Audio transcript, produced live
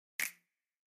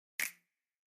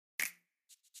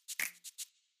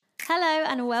Hello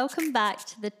and welcome back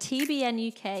to the TBN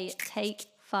UK Take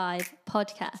 5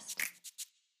 podcast.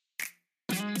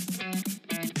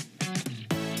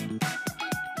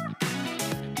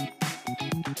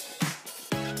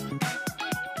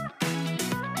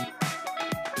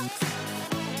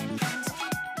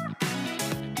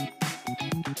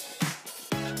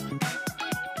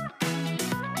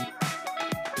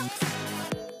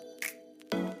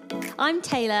 I'm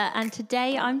Taylor, and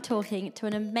today I'm talking to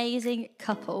an amazing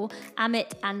couple,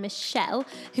 Amit and Michelle,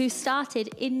 who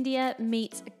started India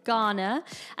Meets Ghana,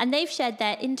 and they've shared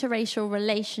their interracial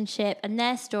relationship and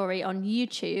their story on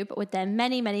YouTube with their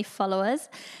many, many followers.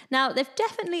 Now, they've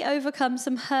definitely overcome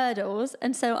some hurdles,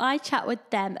 and so I chat with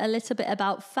them a little bit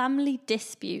about family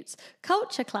disputes,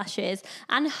 culture clashes,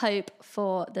 and hope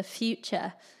for the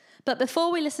future. But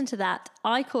before we listen to that,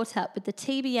 I caught up with the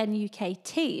TBN UK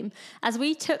team as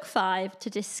we took 5 to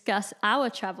discuss our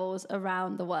travels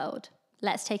around the world.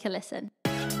 Let's take a listen.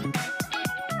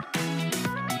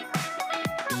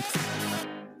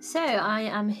 So I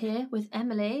am here with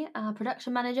Emily, our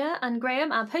production manager, and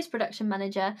Graham, our post-production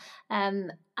manager.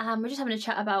 And we're just having a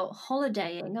chat about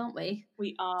holidaying, aren't we?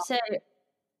 We are. So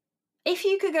if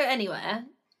you could go anywhere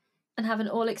and have an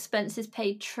all-expenses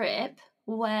paid trip,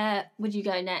 where would you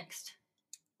go next?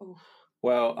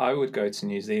 Well, I would go to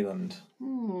New Zealand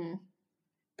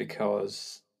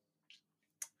because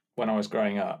when I was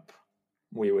growing up,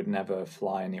 we would never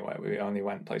fly anywhere. We only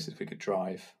went places we could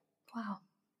drive. Wow.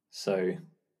 So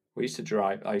we used to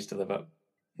drive. I used to live up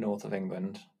north of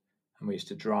England, and we used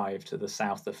to drive to the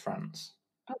south of France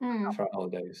for our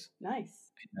holidays.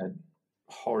 Nice. In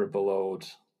a horrible old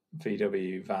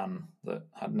VW van that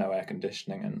had no air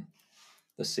conditioning and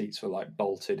the seats were like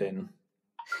bolted in.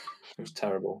 It was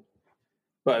terrible,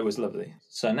 but it was lovely.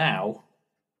 So now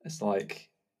it's like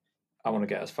I want to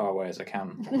get as far away as I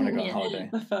can when I go on holiday.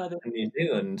 The further. And New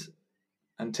Zealand,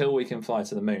 until we can fly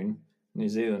to the moon, New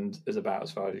Zealand is about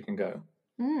as far as you can go.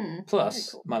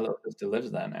 Plus, cool. my little sister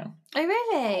lives there now. Oh,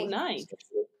 really? Oh, nice.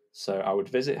 So I would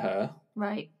visit her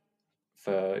Right.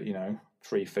 for,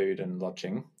 free food and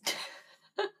lodging.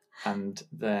 And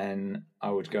then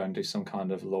I would go and do some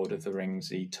kind of Lord of the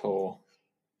Rings-y tour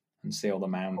and see all the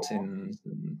mountains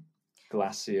and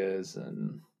glaciers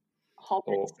and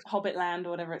Hobbit Land or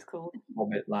whatever it's called.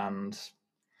 Hobbit Land.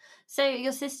 So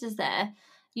your sister's there.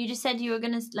 You just said you were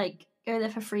going to go there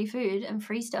for free food and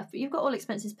free stuff, but you've got all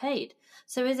expenses paid.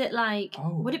 So is it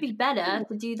would it be better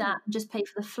to do that and just pay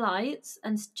for the flights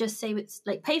and just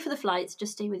pay for the flights,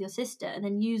 just stay with your sister and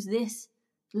then use this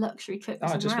luxury trip?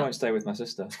 I just won't stay with my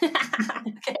sister.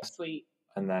 Okay. Sweet.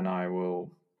 And then I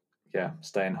will,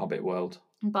 stay in Hobbit World.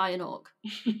 And buy an orc.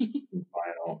 Buy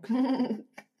an orc.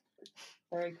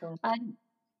 Very cool.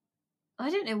 I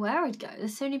don't know where I'd go.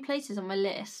 There's so many places on my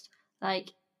list.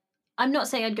 I'm not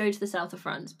saying I'd go to the south of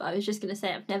France, but I was just going to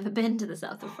say I've never been to the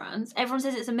south of France. Everyone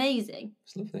says it's amazing.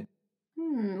 It's lovely.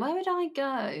 Where would I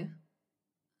go?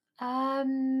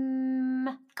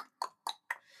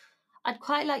 I'd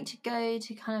quite like to go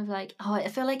to I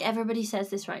feel like everybody says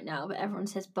this right now, but everyone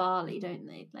says Bali, don't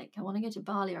they? I want to go to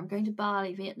Bali, or I'm going to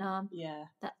Bali, Vietnam. Yeah.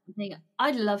 That thing.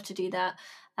 I'd love to do that.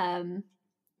 Do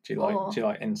you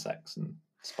like insects and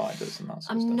spiders and that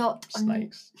sort of stuff?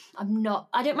 Snakes. I'm not.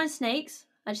 I don't mind snakes.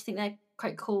 I just think they're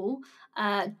quite cool.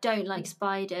 Don't like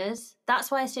spiders. That's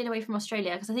why I stayed away from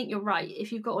Australia, because I think you're right.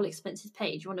 If you've got all expenses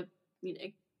paid, you want to,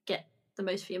 get the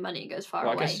most for your money and go as far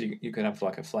away. I guess you could have a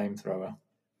flamethrower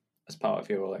as part of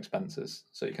your all expenses,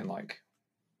 so you can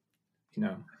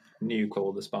nuke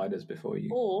all the spiders before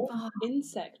you. Or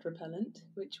insect repellent,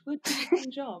 which would be a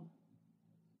fun job.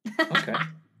 Okay.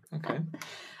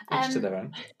 Each to their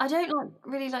own. I don't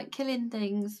really like killing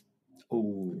things.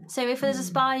 Ooh. So if there's a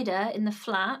spider in the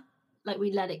flat,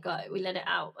 we let it go, we let it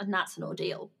out, and that's an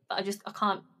ordeal. But I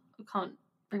can't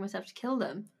bring myself to kill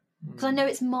them because I know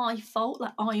it's my fault.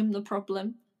 I am the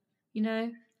problem, So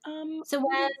I wouldn't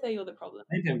say you're the problem.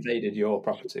 They've invaded your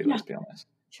property. Let's be honest.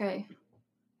 True.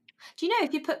 Do you know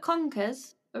if you put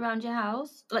conkers around your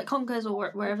house, conkers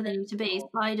or wherever they need to be,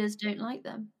 spiders don't like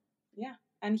them? Yeah,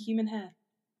 and human hair.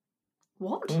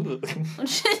 What?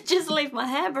 Just leave my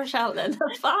hairbrush out then.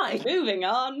 That's fine. Moving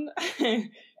on.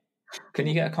 Can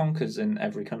you get a conkers in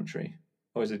every country,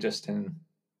 or is it just in?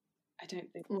 I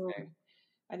don't think so.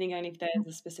 I think only if there's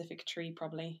a specific tree,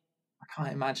 probably. I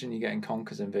can't imagine you getting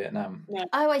conkers in Vietnam. No.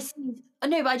 Oh, I see. Oh,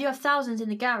 no, but I do have thousands in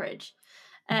the garage.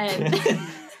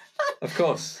 Of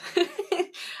course.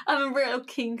 I'm a real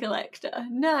king collector.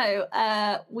 No,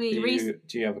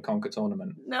 Do you have a conker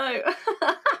tournament? No.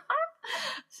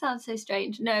 Sounds so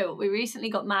strange. No, we recently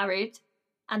got married,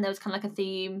 and there was kind of a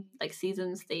theme,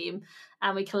 seasons theme,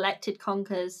 and we collected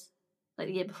conkers like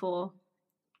the year before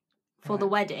for the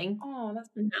wedding. Oh, that's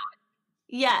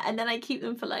Yeah, and then I keep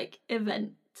them for like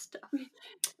event stuff.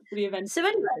 for the event. So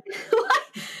anyway,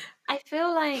 I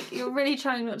feel like you're really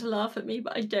trying not to laugh at me,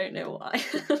 but I don't know why.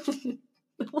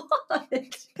 Why?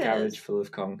 Garage full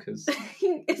of conkers.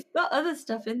 It's got other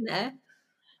stuff in there.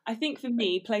 I think for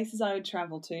me, places I would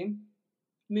travel to.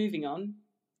 Moving on.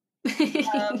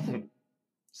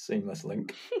 Seamless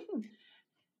link.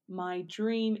 My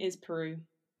dream is Peru.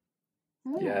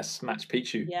 Yes, Machu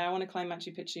Picchu. Yeah, I want to climb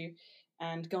Machu Picchu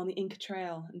and go on the Inca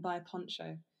Trail and buy a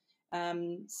poncho.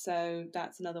 So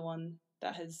that's another one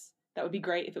that would be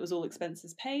great if it was all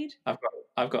expenses paid.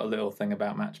 I've got a little thing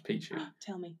about Machu Picchu.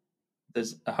 Tell me.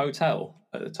 There's a hotel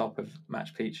at the top of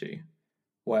Machu Picchu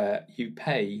where you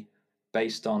pay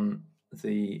based on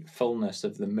the fullness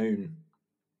of the moon.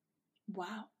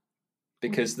 Wow.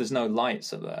 Because there's no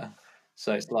lights up there.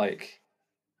 So it's like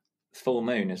full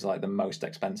moon is like the most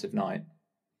expensive night.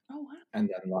 Oh, wow. And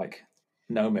then like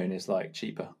no moon is like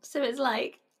cheaper. So it's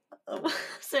like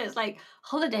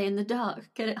holiday in the dark,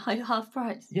 get it half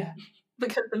price. Yeah.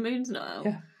 Because the moon's not out.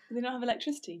 Yeah. Do they not have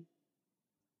electricity?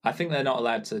 I think they're not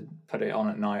allowed to put it on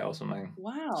at night or something.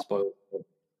 Wow. Spoil the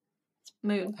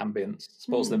Moon. ambience.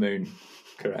 Spoils the moon.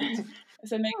 Correct.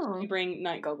 So make sure you bring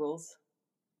night goggles.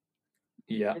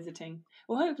 Yeah. Visiting.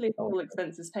 Well, hopefully, if all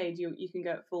expenses paid, you can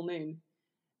go at full moon.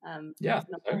 Yeah.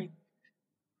 So.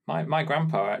 My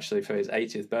grandpa actually for his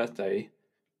 80th birthday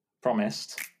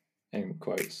promised, in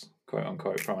quotes, quote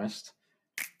unquote, promised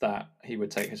that he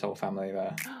would take his whole family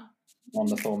there on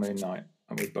the full moon night,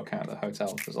 and we'd book out the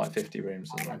hotel. There's like 50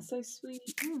 rooms. Oh, that's so sweet.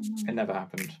 It never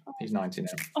happened. He's 90 now.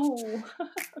 Oh,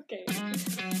 okay.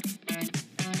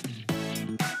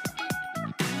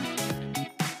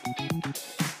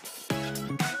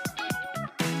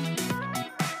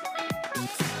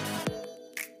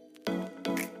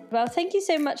 Well, thank you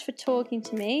so much for talking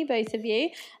to me, both of you.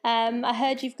 I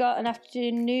heard you've got an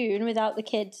afternoon without the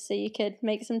kids, so you could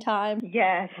make some time.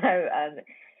 Yeah, so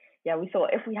we thought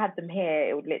if we had them here,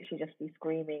 it would literally just be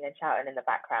screaming and shouting in the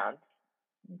background.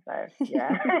 So,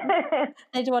 yeah.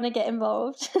 They'd want to get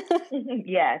involved.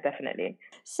 Yeah, definitely.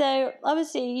 So,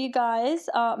 obviously, you guys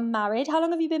are married. How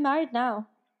long have you been married now?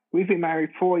 We've been married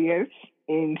 4 years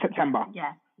in September.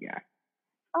 Yeah. Yeah.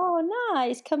 Oh,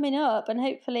 nice. Coming up. And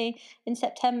hopefully in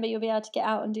September you'll be able to get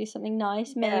out and do something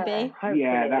nice, maybe.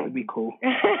 Yeah, that would be cool.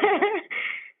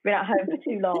 Been at home for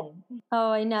too long.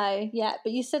 Oh, I know. Yeah,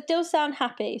 but you still sound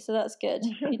happy, so that's good.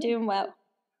 You're doing well.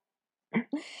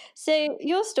 So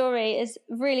your story is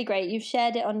really great. You've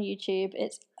shared it on YouTube.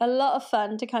 It's a lot of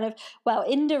fun to kind of,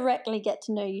 indirectly get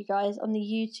to know you guys on the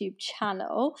YouTube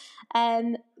channel.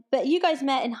 But you guys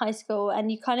met in high school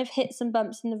and you kind of hit some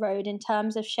bumps in the road in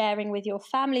terms of sharing with your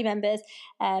family members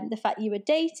the fact you were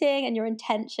dating and your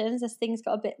intentions as things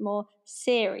got a bit more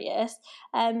serious.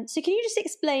 So can you just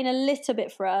explain a little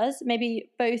bit for us, maybe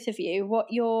both of you, what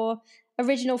your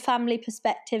original family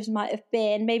perspectives might have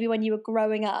been, maybe when you were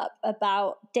growing up,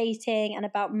 about dating and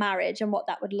about marriage and what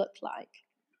that would look like?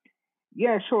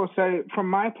 Yeah, sure. So from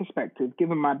my perspective,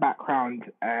 given my background,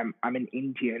 I'm an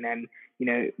Indian, and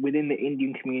within the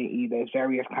Indian community, there's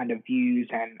various kind of views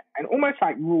and almost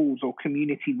like rules or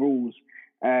community rules,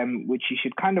 which you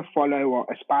should kind of follow or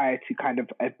aspire to kind of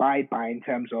abide by in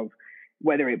terms of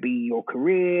whether it be your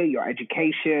career, your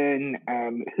education,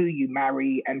 who you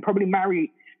marry, and probably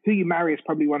who you marry is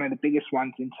probably one of the biggest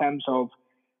ones in terms of,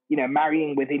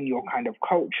 marrying within your kind of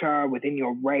culture, within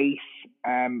your race.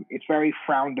 It's very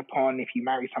frowned upon if you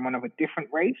marry someone of a different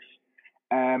race.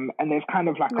 And there's kind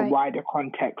of like a wider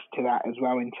context to that as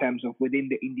well in terms of within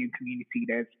the Indian community,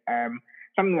 there's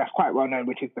something that's quite well known,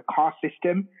 which is the caste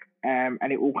system.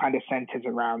 And it all kind of centers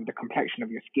around the complexion of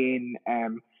your skin,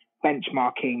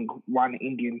 benchmarking one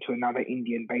Indian to another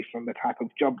Indian based on the type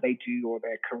of job they do or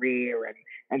their career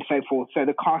and so forth. So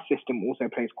the caste system also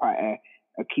plays quite a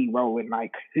key role in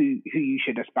like who you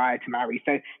should aspire to marry.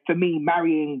 So for me,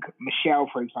 marrying Michelle,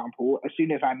 for example, as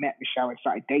soon as I met Michelle and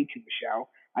started dating Michelle,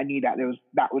 I knew that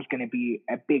that was going to be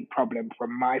a big problem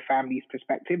from my family's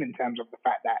perspective in terms of the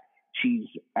fact that she's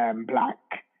black.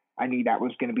 I knew that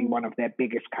was going to be one of their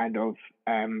biggest kind of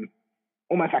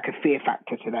almost like a fear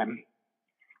factor to them.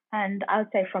 And I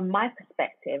would say from my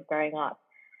perspective, growing up,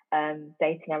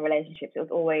 dating and relationships, it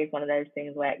was always one of those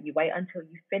things where you wait until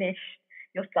you finish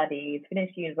your studies, finish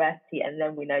university, and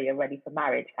then we know you're ready for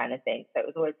marriage kind of thing. So it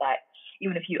was always like,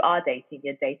 even if you are dating,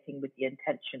 you're dating with the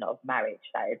intention of marriage.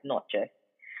 That is not just,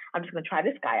 I'm just going to try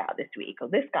this guy out this week or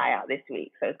this guy out this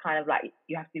week. So it's kind of like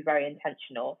you have to be very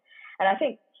intentional. And I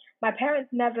think my parents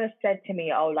never said to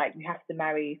me, oh, like you have to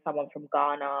marry someone from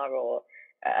Ghana or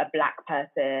a black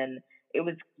person. It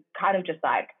was kind of just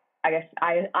like, I guess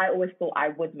I always thought I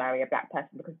would marry a black person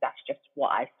because that's just what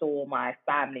I saw my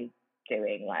family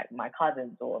doing. Like my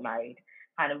cousins all were married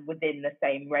kind of within the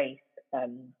same race,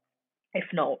 if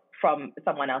not from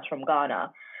someone else from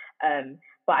Ghana.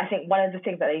 But I think one of the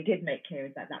things that they did make clear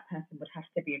is that that person would have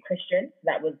to be a Christian.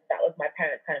 That was my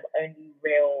parents' kind of only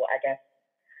real, I guess,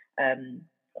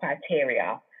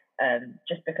 criteria.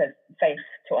 Just because faith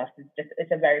to us is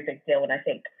it's a very big deal, and I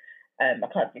think I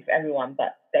can't speak for everyone,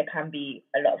 but there can be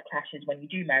a lot of clashes when you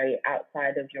do marry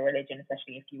outside of your religion,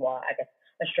 especially if you are, I guess,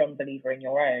 a strong believer in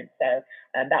your own. So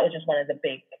that was just one of the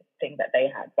big things that they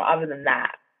had. But other than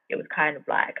that, it was kind of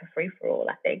like a free for all,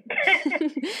 I think.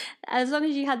 As long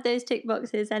as you had those tick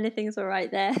boxes, anything's all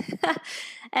right there.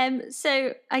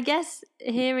 So I guess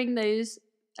hearing those,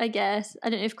 I don't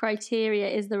know if criteria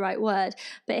is the right word,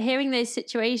 but hearing those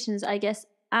situations, I guess,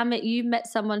 Amit, you met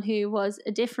someone who was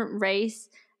a different race,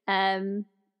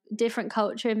 different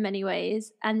culture in many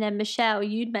ways, and then Michelle,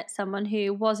 you'd met someone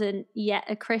who wasn't yet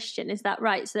a Christian. Is that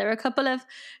right? So there are a couple of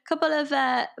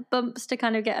bumps to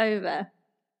kind of get over.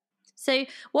 So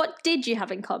what did you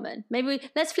have in common? Maybe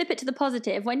let's flip it to the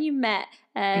positive. When you met,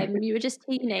 you were just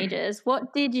teenagers.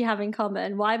 What did you have in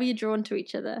common? Why were you drawn to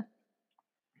each other?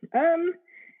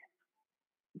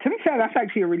 To be fair, that's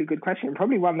actually a really good question.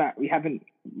 Probably one that we haven't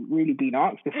really been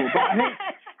asked before. But I think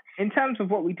in terms of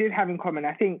what we did have in common,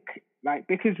 I think like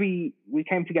because we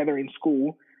came together in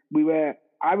school,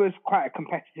 I was quite a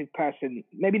competitive person,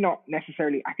 maybe not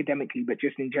necessarily academically, but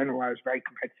just in general, I was very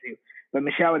competitive. But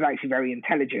Michelle was actually very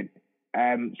intelligent.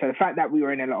 So the fact that we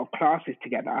were in a lot of classes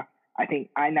together, I think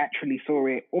I naturally saw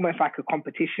it almost like a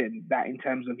competition, that in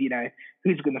terms of,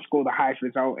 who's going to score the highest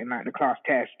result in like the class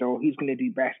test, or who's going to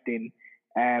do best in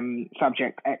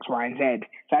subject X, Y, and Z.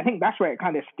 So I think that's where it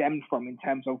kind of stemmed from, in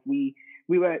terms of we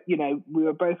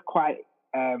were both quite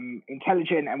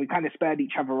intelligent, and we kind of spurred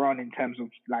each other on in terms of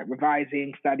like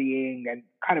revising, studying, and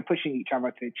kind of pushing each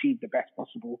other to achieve the best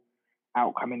possible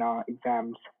outcome in our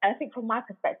exams. I think from my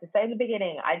perspective, so in the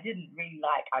beginning, I didn't really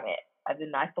like Amit.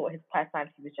 I thought his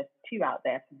personality was just too out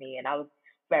there for me, and I was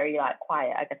very like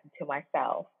quiet, I guess, to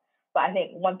myself. But I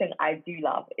think one thing I do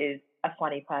love is a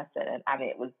funny person, and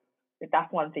Amit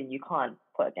that's one thing you can't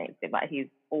put against him. Like, he's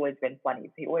always been funny.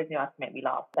 So he always knew how to make me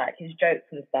laugh. Like his jokes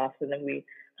and stuff. And then we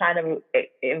kind of it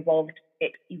evolved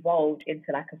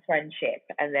into like a friendship.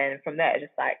 And then from there,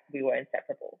 just like we were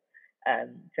inseparable.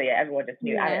 So yeah, everyone just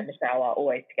knew Amit and Michelle are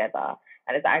always together.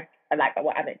 And it's like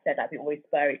what Amit said, like we always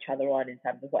spur each other on in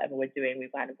terms of whatever we're doing.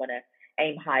 We kind of want to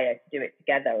aim higher to do it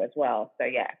together as well. So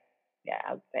yeah,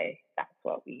 I would say that's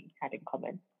what we had in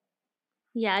common.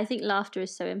 Yeah, I think laughter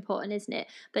is so important, isn't it?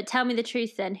 But tell me the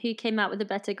truth then. Who came out with the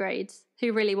better grades?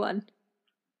 Who really won?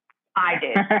 I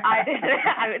did.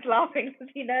 I was laughing because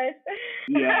he knows.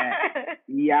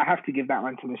 Yeah, I have to give that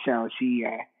one to Michelle. She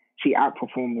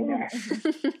outperformed me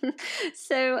there.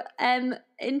 So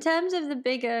in terms of the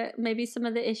bigger, maybe some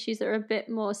of the issues that are a bit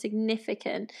more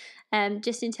significant,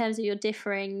 just in terms of your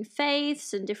differing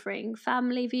faiths and differing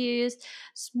family views,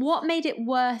 what made it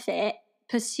worth it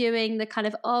pursuing the kind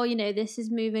of, this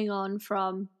is moving on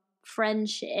from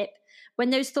friendship? When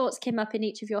those thoughts came up in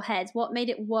each of your heads, what made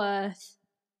it worth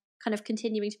kind of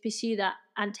continuing to pursue that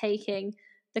and taking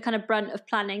the kind of brunt of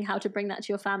planning how to bring that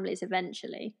to your families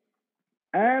eventually?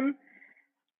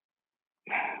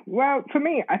 Well, for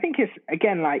me, I think it's,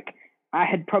 again, like I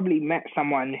had probably met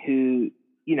someone who,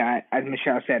 as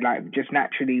Michelle said, like just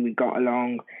naturally we got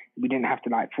along. We didn't have to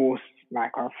like force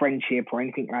like our friendship or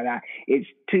anything like that.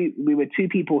 We were two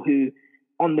people who,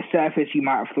 on the surface, you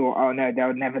might have thought, oh no,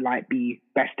 they'll never like be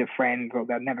best of friends, or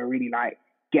they'll never really like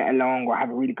get along or have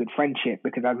a really good friendship,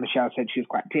 because as Michelle said, she was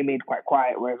quite timid, quite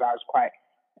quiet, whereas I was quite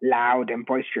loud and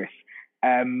boisterous.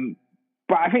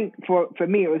 But I think for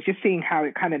me, it was just seeing how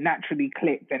it kind of naturally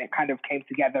clicked and it kind of came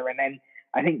together. And then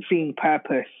I think seeing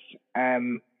purpose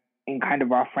in kind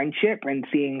of our friendship, and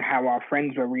seeing how our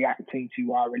friends were reacting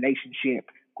to our relationship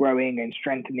growing and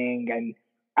strengthening. And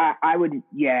I would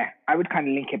kind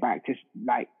of link it back to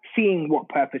like seeing what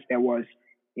purpose there was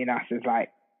in us as like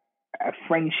a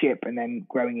friendship and then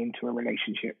growing into a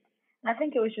relationship. I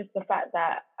think it was just the fact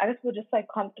that I guess we're just so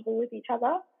comfortable with each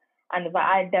other. And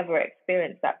I'd never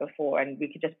experienced that before, and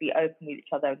we could just be open with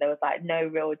each other. There was like no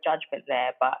real judgment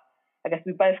there, but I guess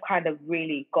we both kind of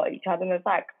really got each other. And it's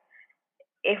like,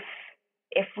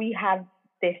 if we have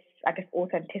this, I guess,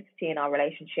 authenticity in our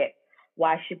relationship,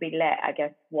 why should we let, I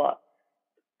guess, what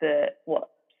the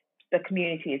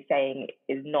community is saying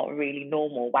is not really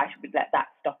normal? Why should we let that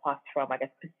stop us from, I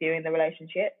guess, pursuing the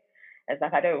relationship? It's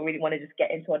like, I don't really want to just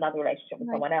get into another relationship with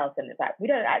someone else, and it's like we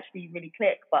don't actually really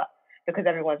click, but because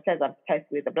everyone says I'm supposed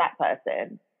to be with a black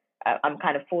person, I'm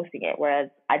kind of forcing it, whereas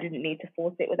I didn't need to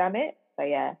force it with Amit. So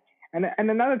yeah. And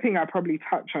another thing I probably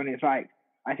touch on is like,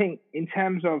 I think in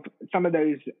terms of some of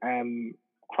those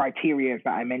criteria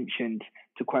that I mentioned,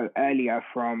 to quote earlier,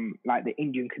 from like the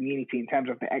Indian community in terms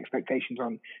of the expectations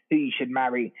on who you should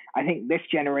marry, I think this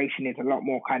generation is a lot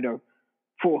more kind of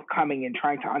forthcoming in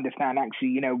trying to understand actually,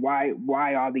 you know,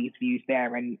 why are these views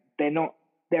there, and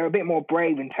they're a bit more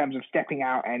brave in terms of stepping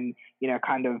out and, you know,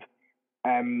 kind of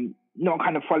not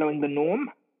kind of following the norm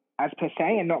as per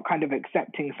se, and not kind of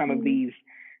accepting some of these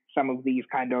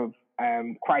kind of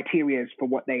criteria for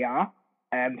what they are.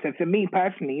 So for me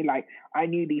personally, like, I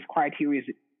knew these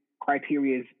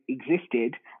criteria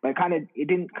existed, but it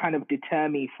didn't kind of deter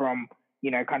me from,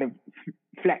 you know, kind of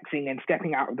flexing and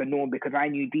stepping out of the norm, because I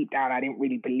knew deep down I didn't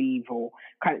really believe, or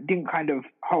didn't kind of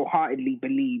wholeheartedly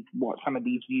believe what some of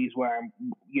these views were, and,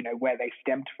 you know, where they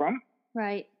stemmed from.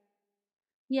 Right.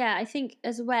 Yeah, I think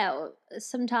as well,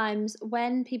 sometimes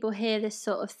when people hear this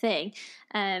sort of thing,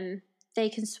 they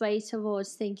can sway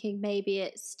towards thinking maybe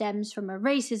it stems from a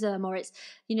racism, or it's,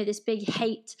 you know, this big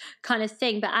hate kind of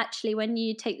thing. But actually, when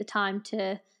you take the time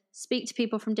to speak to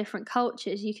people from different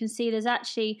cultures, you can see there's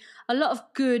actually a lot of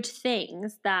good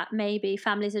things that maybe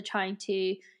families are trying to,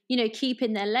 you know, keep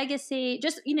in their legacy,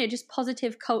 just, you know, just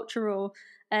positive cultural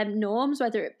norms,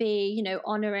 whether it be, you know,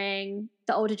 honouring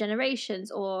the older generations,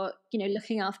 or, you know,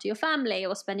 looking after your family,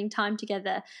 or spending time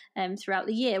together throughout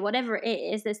the year, whatever it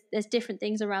is. There's different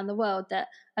things around the world that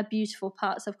are beautiful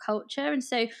parts of culture. And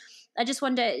so I just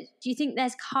wonder, do you think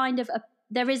there's kind of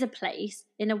there is a place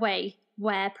in a way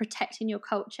where protecting your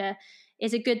culture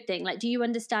is a good thing? Like, do you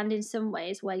understand in some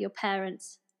ways where your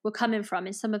parents were coming from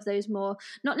in some of those more,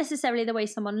 not necessarily the way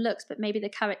someone looks, but maybe the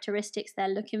characteristics they're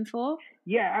looking for?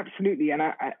 Yeah, absolutely. And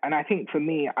I think for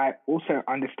me, I also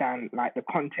understand like the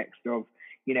context of,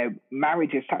 you know,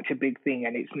 marriage is such a big thing,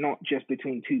 and it's not just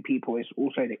between two people, it's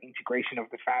also the integration of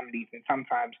the families. And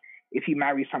sometimes if you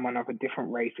marry someone of a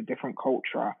different race, a different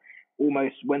culture,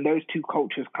 almost when those two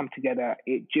cultures come together,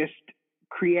 it just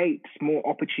creates more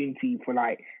opportunity for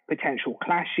like potential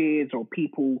clashes, or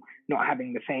people not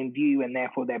having the same view, and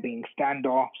therefore there being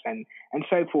standoffs and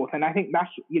so forth. And I think that's,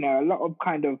 you know, a lot of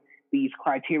kind of these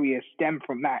criteria stem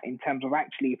from that, in terms of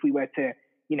actually, if we were to,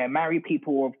 you know, marry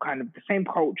people of kind of the same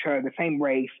culture, the same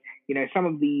race, you know, some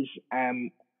of these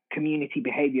community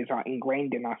behaviors are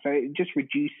ingrained in us. So it just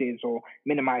reduces or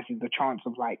minimizes the chance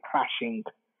of like clashing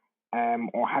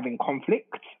or having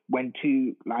conflict when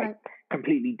two like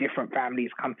completely different families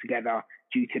come together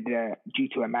due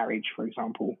to a marriage, for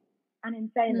example. And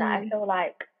in saying that, I feel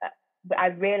like I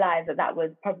realized that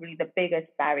was probably the biggest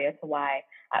barrier to why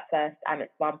at first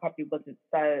Amit's mum probably wasn't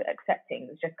so accepting. It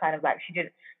was just kind of like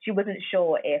she wasn't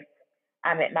sure if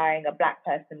Amit marrying a black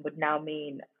person would now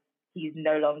mean he's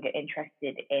no longer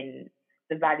interested in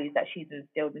the values that she's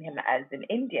instilled in him as an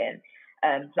Indian.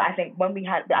 So I think we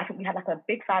had like a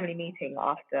big family meeting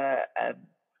after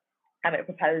Amit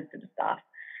proposed and stuff,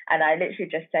 and I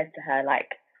literally just said to her, like,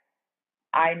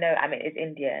 I know Amit is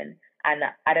Indian, and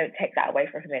I don't take that away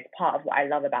from him. It's part of what I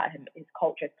love about him. His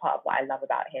culture is part of what I love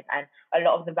about him, and a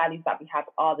lot of the values that we have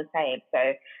are the same.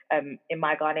 So in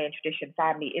my Ghanaian tradition,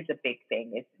 family is a big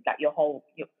thing. It's like your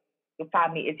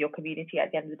family is your community at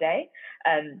the end of the day.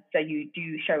 So you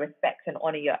do show respect and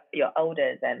honour your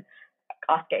elders. And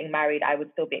us getting married, I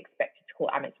would still be expected to call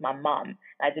Amit's mum.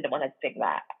 I didn't want her to think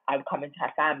that I would come into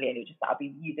her family and I'll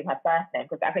be using her first name,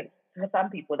 because I think for some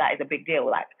people that is a big deal.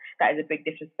 Like, that is a big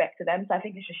disrespect to them. So I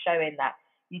think it's just showing that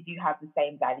you do have the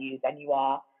same values, and you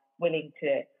are willing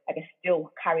to, I guess,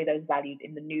 still carry those values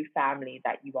in the new family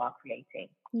that you are creating.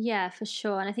 Yeah, for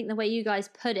sure. And I think the way you guys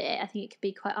put it, I think it could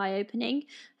be quite eye-opening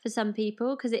for some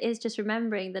people, because it is just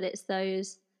remembering that it's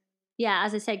those, yeah,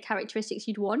 as I said, characteristics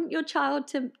you'd want your child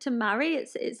to marry.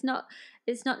 It's not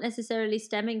necessarily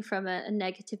stemming from a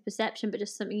negative perception, but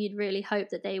just something you'd really hope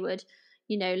that they would,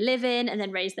 you know, live in and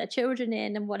then raise their children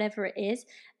in, and whatever it is.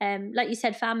 Like you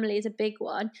said, family is a big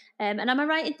one. And am I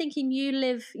right in thinking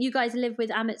you guys live with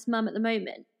Amit's mum at the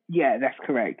moment? Yeah, that's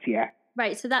correct. Yeah.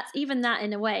 Right. So that's, even that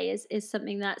in a way is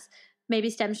something that's maybe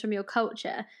stems from your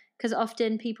culture, because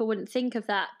often people wouldn't think of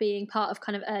that being part of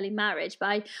kind of early marriage. But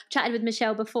I chatted with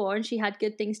Michelle before, and she had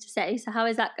good things to say. So how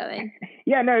is that going?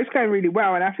 Yeah, no, it's going really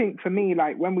well. And I think for me,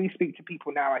 like, when we speak to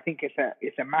people now, I think it's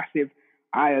a massive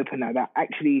eye opener that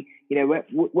actually, you know,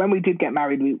 when we did get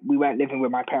married, we weren't living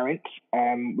with my parents.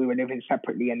 We were living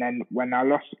separately. And then when I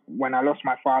lost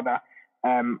my father,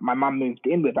 my mum moved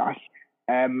in with us.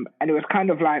 And it was kind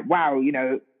of like, wow, you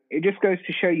know, it just goes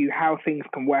to show you how things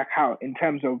can work out in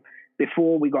terms of,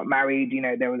 before we got married, you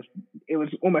know, it was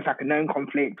almost like a known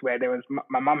conflict where there was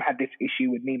my mum had this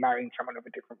issue with me marrying someone of a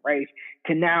different race,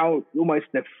 to now almost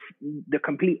the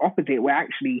complete opposite, where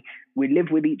actually we live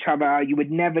with each other. You would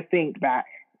never think that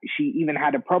she even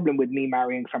had a problem with me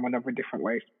marrying someone of a different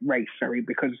race,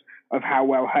 because of how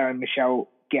well her and Michelle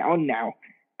get on now.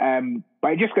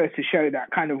 But it just goes to show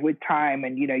that kind of with time,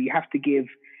 and you have to give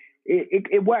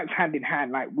it works hand in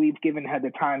hand. Like, we've given her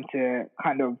the time to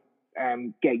kind of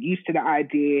get used to the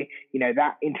idea,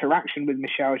 that interaction with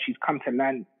Michelle. She's come to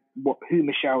learn who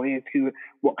Michelle is,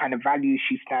 what kind of values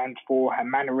she stands for, her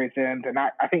mannerisms, and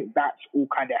I think that's all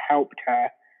kind of helped her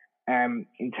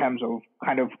in terms of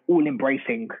kind of all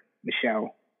embracing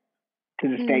Michelle to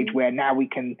the stage where now we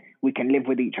can live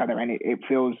with each other, and it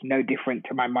feels no different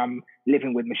to my mum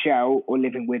living with Michelle or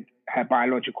living with her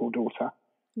biological daughter.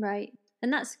 Right.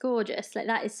 And that's gorgeous. Like,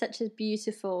 that is such a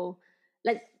beautiful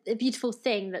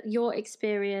thing, that your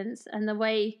experience and the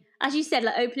way, as you said,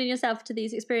 like opening yourself to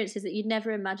these experiences that you'd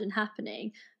never imagine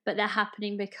happening, but they're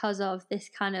happening because of this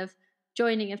kind of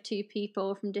joining of two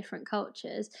people from different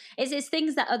cultures. It's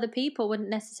things that other people wouldn't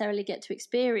necessarily get to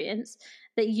experience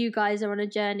that you guys are on a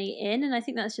journey in. And I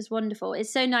think that's just wonderful.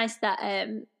 It's so nice that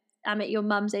Amit, your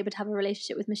mum's able to have a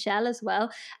relationship with Michelle as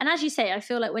well. And as you say, I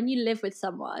feel like when you live with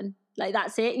someone, like,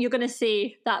 that's it, you're going to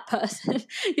see that person.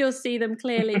 You'll see them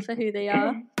clearly for who they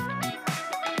are.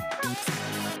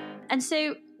 And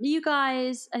so you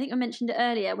guys, I think I mentioned it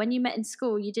earlier, when you met in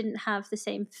school, you didn't have the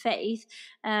same faith.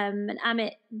 And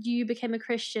Amit, you became a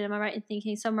Christian, am I right in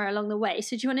thinking, somewhere along the way?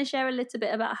 So do you want to share a little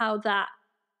bit about how that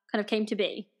kind of came to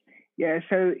be? Yeah,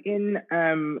 so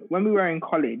when we were in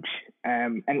college,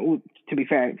 to be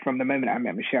fair, from the moment I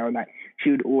met Michelle, like,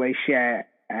 she would always share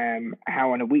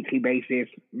how on a weekly basis,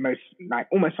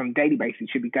 almost on a daily basis,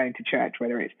 she'd be going to church,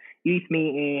 whether it's youth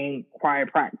meeting, choir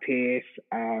practice,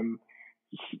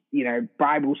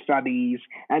 Bible studies,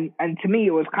 and to me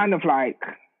it was kind of like,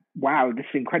 wow, this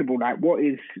is incredible. Like, what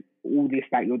is all this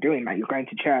that you're doing? Like, you're going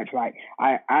to church. Like,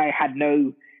 I had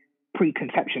no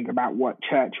preconceptions about what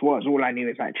church was. All I knew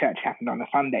is that church happened on a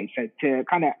Sunday. So to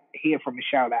kind of hear from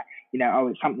Michelle that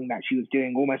it's something that she was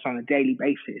doing almost on a daily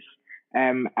basis.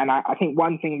 And I think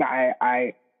one thing that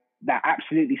that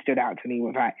absolutely stood out to me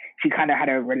was that she kind of had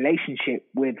a relationship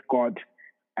with God,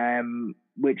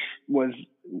 which was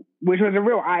a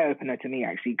real eye opener to me,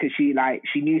 actually, because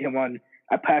she knew him on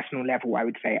a personal level, I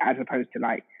would say, as opposed to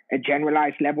like a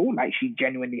generalized level. Like, she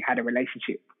genuinely had a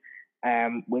relationship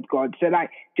with God. So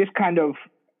just kind of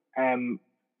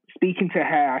speaking to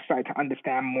her, I started to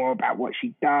understand more about what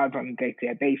she does on a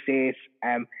day-to-day basis,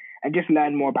 and just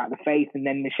learn more about the faith. And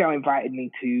then Michelle invited me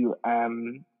to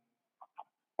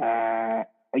a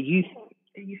youth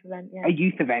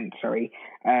event.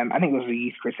 I think it was a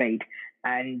youth crusade.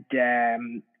 And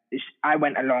I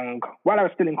went along while I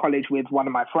was still in college with one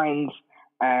of my friends.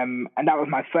 And that was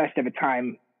my first ever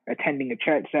time attending a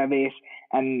church service.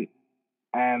 And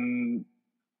I'm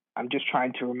just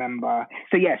trying to remember.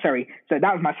 So that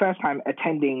was my first time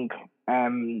attending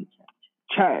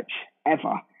church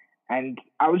ever. And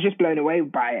I was just blown away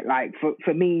by it. Like,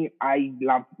 for me, I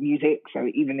love music. So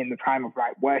even in the time of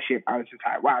like worship, I was just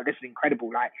like, wow, this is incredible.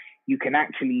 Like, you can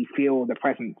actually feel the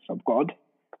presence of God.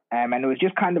 And it was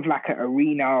just kind of like an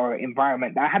arena or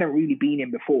environment that I hadn't really been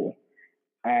in before.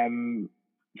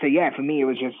 So yeah, for me, it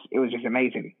was just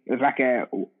amazing. It was like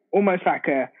almost like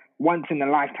a once in a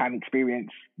lifetime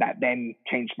experience that then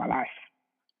changed my life.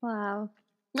 Wow.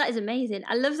 That is amazing.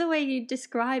 I love the way you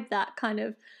describe that, kind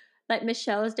of like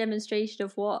Michelle's demonstration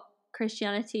of what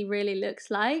Christianity really looks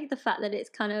like. The fact that it's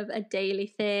kind of a daily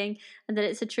thing and that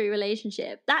it's a true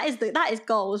relationship. That is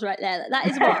goals right there. That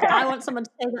is what I want someone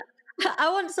to say that. I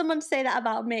want someone to say that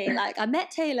about me. Like, I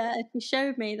met Taylor and she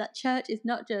showed me that church is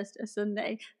not just a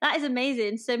Sunday. That is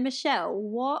amazing. So Michelle,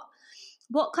 what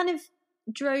kind of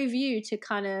drove you to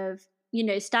kind of,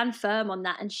 stand firm on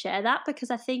that and share that?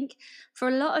 Because I think for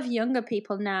a lot of younger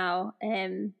people now,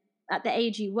 at the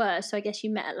age you were, so I guess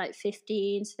you met at like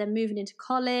 15, so then moving into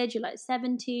college, you're like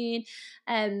 17.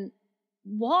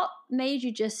 What made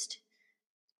you just,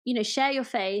 share your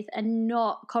faith and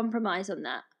not compromise on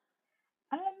that?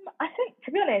 I think,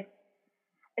 to be honest,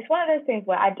 it's one of those things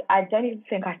where I don't even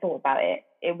think I thought about it.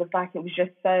 It was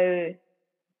just so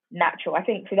natural. I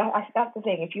think that's the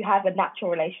thing. If you have a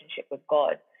natural relationship with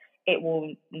God, it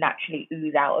will naturally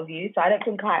ooze out of you. So I don't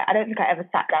think I ever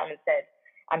sat down and said,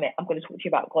 I'm going to talk to you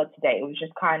about God today. It was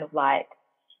just kind of like,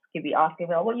 he'd be asking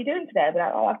me, what are you doing today? I'd be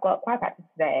like, I've got choir practice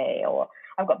today, or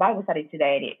I've got Bible study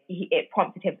today. And it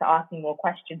prompted him to ask me more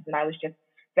questions, and I was just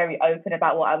very open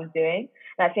about what I was doing.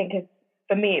 And I think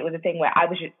for me, it was a thing where I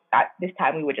was just, at this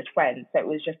time we were just friends. So it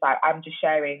was just like, I'm just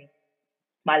sharing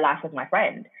my life with my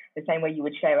friend. the same way you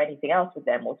would share anything else with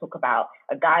them, or talk about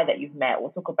a guy that you've met,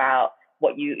 or talk about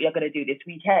what you're going to do this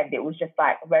weekend. It was just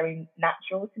like very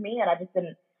natural to me, and I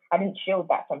didn't shield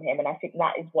that from him. And I think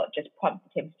that is what just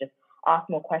prompted him to just ask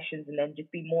more questions and then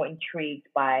just be more intrigued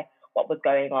by what was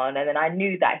going on. And then I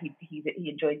knew that he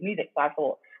enjoyed music, so I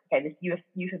thought, okay, this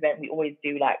youth event, we always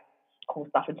do like cool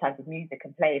stuff in terms of music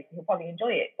and plays, so he'll probably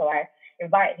enjoy it. So I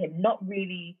invited him, not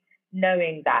really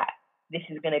knowing that this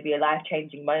is going to be a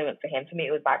life-changing moment for him. For me,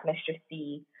 it was like, let's just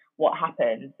see what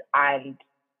happens. And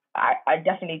I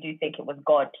definitely do think it was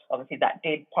God, obviously, that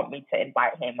did prompt me to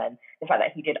invite him, and the fact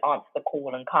that he did answer the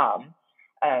call and come,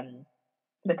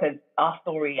 because our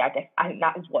story, I think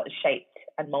that is what shaped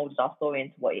and molded our story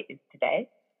into what it is today.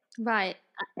 Right.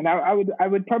 And I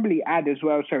would probably add as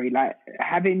well, sorry, like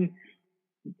I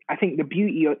think the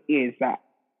beauty is that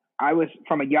I was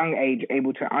from a young age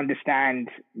able to understand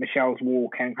Michelle's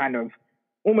walk and kind of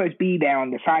almost be there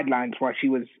on the sidelines while she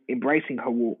was embracing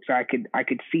her walk, so I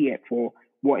could see it for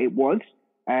what it was,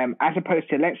 as opposed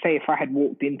to, let's say, if I had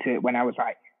walked into it when I was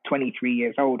like 23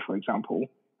 years old, for example,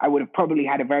 I would have probably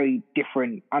had a very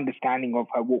different understanding of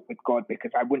her walk with God,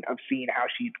 because I wouldn't have seen how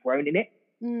she'd grown in it.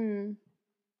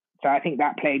 So I think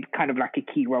that played kind of like a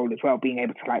key role as well, being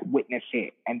able to like witness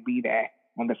it and be there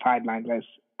on the sidelines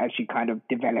as she kind of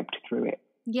developed through it.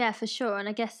 Yeah, for sure. And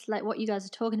I guess like what you guys are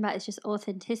talking about is just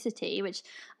authenticity, which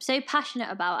I'm so passionate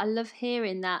about. I love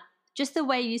hearing that. Just the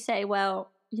way you say,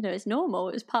 well, you know, it's normal.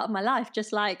 It was part of my life.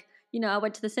 Just like, you know, I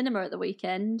went to the cinema at the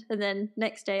weekend and then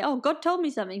next day, oh, God told me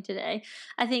something today.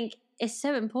 I think it's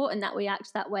so important that we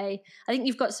act that way. I think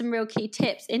you've got some real key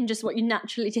tips in just what you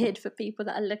naturally did for people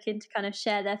that are looking to kind of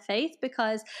share their faith,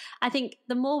 because I think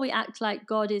the more we act like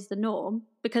God is the norm,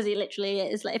 because he literally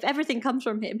is, like if everything comes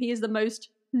from him, he is the most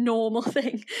normal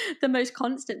thing, the most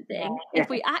constant thing. If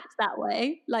we act that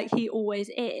way, like he always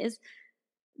is,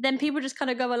 then people just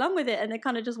kind of go along with it and they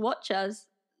kind of just watch us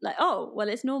like, oh, well,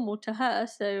 it's normal to her,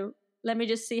 so let me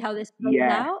just see how this plays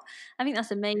out. I think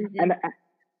that's amazing.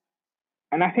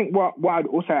 And I think what I'd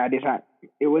also add is that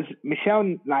it was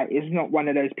Michelle, like, is not one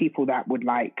of those people that would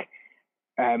like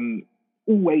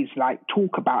always like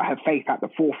talk about her faith at the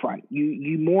forefront.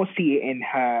 You more see it in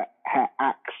her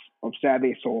acts of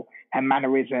service, or her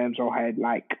mannerisms, or her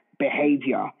like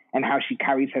behavior and how she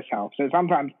carries herself. So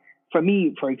sometimes for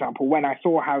me, for example, when I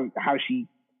saw how she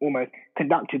almost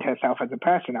conducted herself as a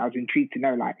person, I was intrigued to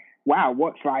know, like, wow,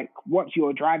 what's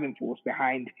your driving force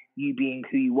behind you being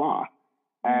who you are?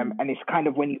 And it's kind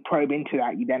of when you probe into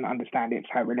that, you then understand it's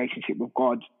her relationship with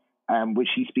God, which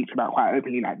she speaks about quite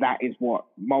openly. Like that is what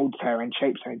molds her and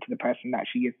shapes her into the person that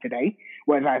she is today.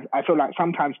 Whereas I feel like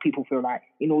sometimes people feel like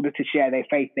in order to share their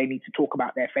faith, they need to talk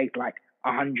about their faith like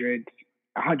 100%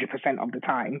 of the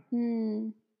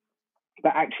time.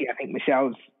 But actually, I think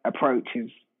Michelle's approach is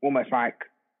almost like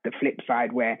the flip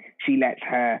side, where she lets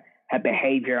her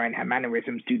behavior and her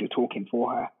mannerisms do the talking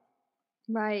for her.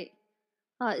 Right.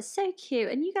 Oh, it's so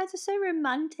cute. And you guys are so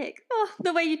romantic. Oh,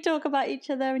 the way you talk about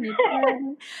each other and your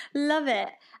friends. Love it.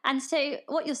 And so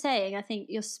what you're saying, I think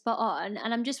you're spot on.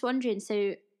 And I'm just wondering,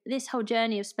 so this whole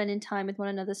journey of spending time with one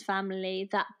another's family,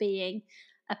 that being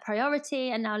a priority,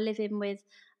 and now living with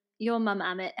your mum,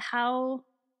 Amit, how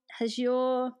has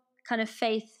your kind of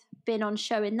faith been on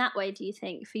show in that way, do you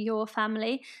think, for your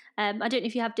family? I don't know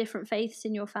if you have different faiths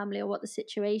in your family or what the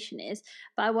situation is,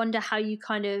 but I wonder how you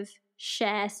kind of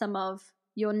share some of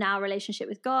your now relationship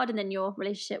with God and then your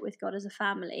relationship with God as a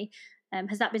family.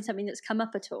 Has that been something that's come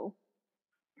up at all?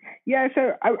 Yeah,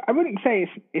 so I wouldn't say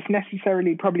it's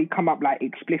necessarily probably come up like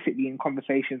explicitly in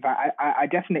conversations. I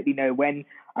definitely know when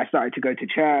I started to go to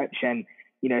church, and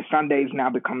you know, Sundays now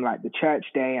become like the church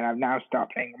day, and I've now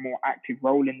started playing a more active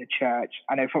role in the church.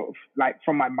 I know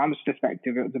from my mum's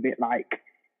perspective, it was a bit like,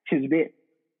 she was a bit,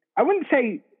 I wouldn't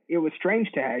say it was strange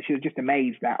to her. She was just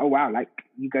amazed that, oh wow, like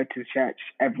you go to church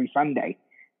every Sunday.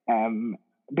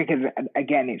 Because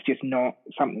again, it's just not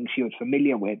something she was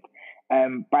familiar with.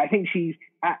 But I think she's,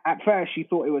 at first she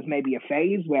thought it was maybe a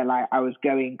phase where like I was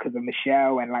going because of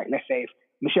Michelle, and like, let's say if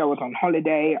Michelle was on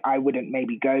holiday, I wouldn't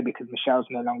maybe go because Michelle's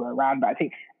no longer around. But I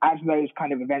think as those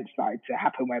kind of events started to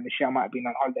happen where Michelle might have been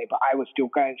on holiday, but I was still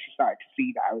going, she started to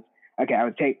see that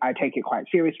I take it quite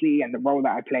seriously, and the role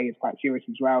that I play is quite serious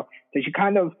as well. So she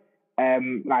kind of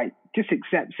like just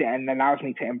accepts it and allows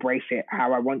me to embrace it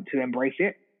how I want to embrace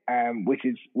it, which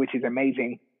is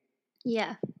amazing.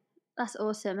 Yeah, that's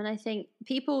awesome. And I think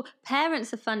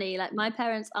parents are funny. Like my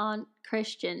parents aren't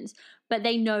Christians, but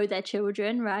they know their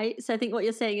children, right? So I think what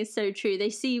you're saying is so true.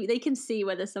 They can see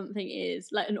whether something is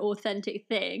like an authentic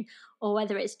thing or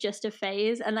whether it's just a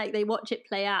phase, and like they watch it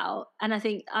play out. And I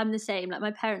think I'm the same. Like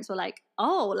my parents were like,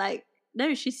 oh, like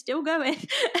no, she's still going.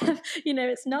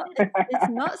 It's not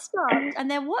stopped. And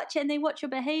they're watching, they watch your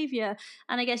behavior.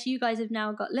 And I guess you guys have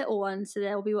now got little ones, so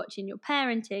they'll be watching your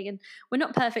parenting. And we're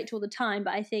not perfect all the time,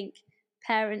 but I think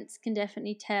parents can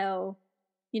definitely tell,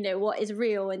 what is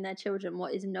real in their children,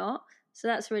 what is not. So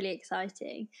that's really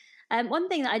exciting. One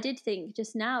thing that I did think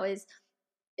just now is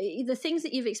the things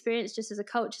that you've experienced just as a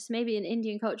culture, so maybe in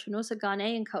Indian culture and also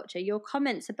Ghanaian culture, your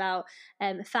comments about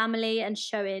family and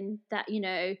showing that,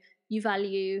 you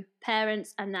value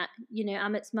parents and that,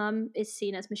 Amit's mum is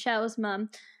seen as Michelle's mum.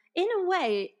 In a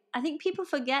way, I think people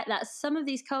forget that some of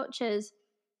these cultures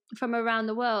from around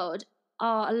the world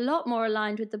are a lot more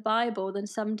aligned with the Bible than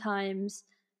sometimes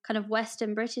kind of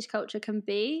Western British culture can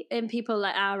be in people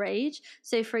like our age.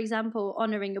 So, for example,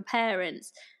 honouring your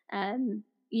parents,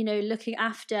 looking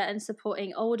after and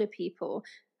supporting older people,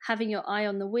 having your eye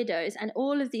on the widows, and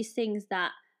all of these things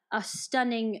that are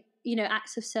stunning,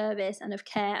 acts of service and of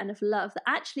care and of love that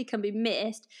actually can be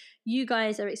missed. You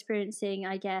guys are experiencing,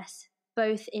 I guess,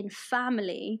 both in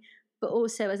family, but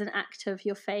also as an act of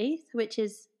your faith, which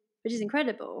is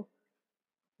incredible.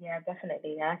 Yeah,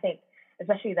 definitely. And I think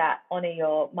especially that honor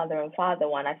your mother and father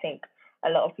one, I think a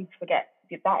lot of people forget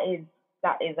that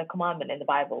is a commandment in the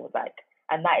Bible,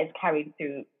 and that is carried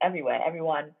through everywhere.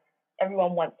 Everyone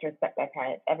wants to respect their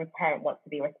parents. Every parent wants to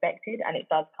be respected, and it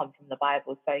does come from the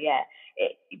Bible. So yeah,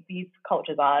 these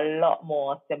cultures are a lot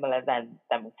more similar than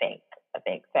we think. I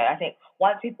think so. I think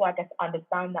once people, I guess,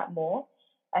 understand that more,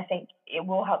 I think it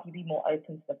will help you be more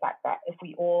open to the fact that if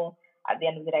we all, at the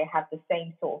end of the day, have the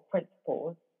same sort of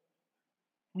principles,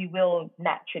 we will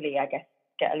naturally, I guess,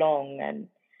 get along and,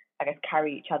 I guess,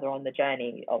 carry each other on the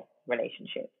journey of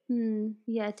relationships.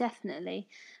 Yeah, definitely.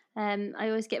 I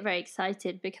always get very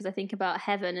excited because I think about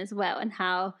heaven as well, and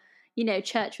how,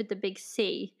 church with the big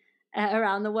C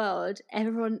around the world,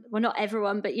 everyone, well, not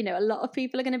everyone, but, a lot of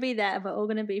people are going to be there. We're all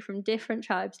going to be from different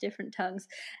tribes, different tongues.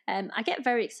 I get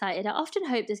very excited. I often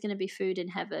hope there's going to be food in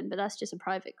heaven, but that's just a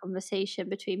private conversation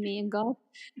between me and God.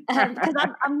 Because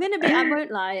I'm going to be, I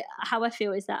won't lie, how I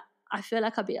feel is that I feel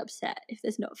like I'll be upset if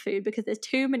there's not food, because there's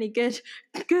too many good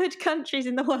countries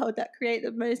in the world that create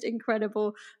the most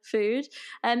incredible food.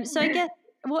 So I guess,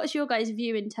 what's your guys'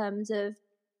 view in terms of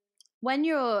when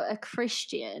you're a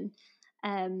Christian,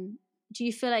 do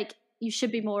you feel like you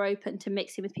should be more open to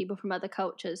mixing with people from other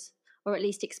cultures, or at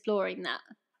least exploring that?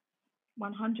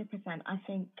 100%. I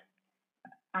think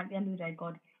at the end of the day,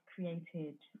 God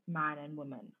created man and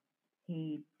woman.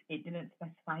 It didn't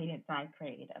specify. He didn't say I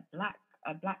created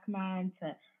a black man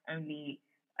to only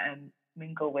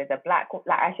mingle with a black.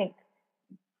 I think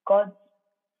God's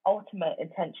ultimate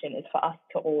intention is for us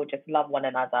to all just love one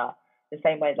another the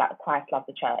same way like Christ loved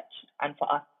the church, and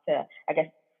for us to, I guess,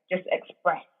 just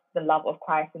express the love of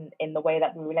Christ in the way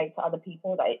that we relate to other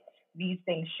people. That these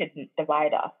things shouldn't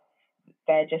divide us.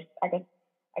 They're just, I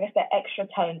guess they're extra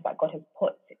tones that God has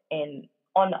put in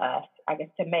on earth, I guess,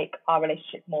 to make our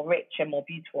relationships more rich and more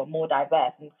beautiful and more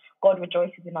diverse. And God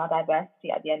rejoices in our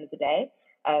diversity at the end of the day.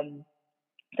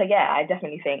 So yeah, I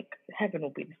definitely think heaven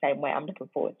will be the same way. I'm looking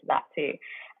forward to that too.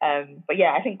 But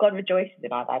yeah, I think God rejoices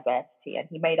in our diversity, and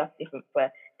He made us different for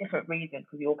different reasons,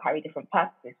 because we all carry different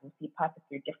purposes. We see purpose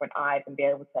through different eyes and be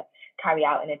able to carry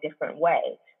out in a different way.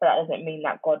 But that doesn't mean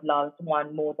that God loves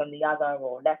one more than the other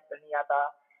or less than the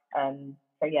other.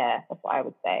 So yeah, that's what I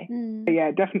would say.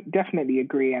 Yeah, definitely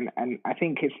agree. And I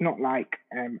think it's not like,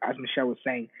 as Michelle was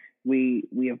saying, we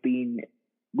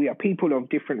are people of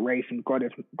different race, and God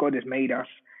has made us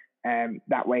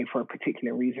that way for a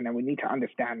particular reason, and we need to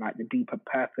understand like the deeper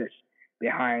purpose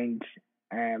behind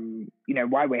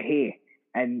why we're here.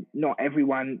 And not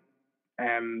everyone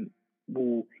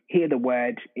will hear the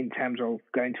word in terms of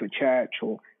going to a church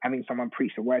or having someone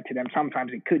preach the word to them.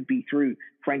 Sometimes it could be through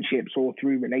friendships or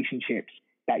through relationships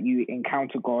that you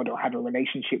encounter God or have a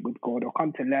relationship with God or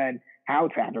come to learn how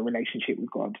to have a relationship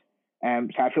with God.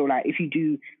 So I feel like if you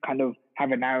do kind of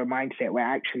have a narrow mindset where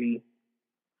actually,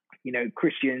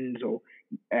 Christians or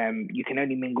you can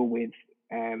only mingle with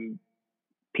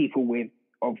people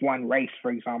of one race,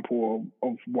 for example, or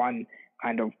of one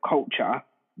kind of culture,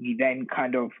 you then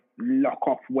kind of lock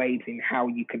off ways in how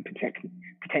you can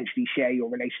potentially share your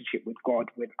relationship with God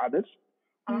with others.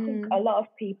 And I think a lot of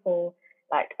people,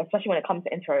 like, especially when it comes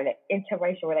to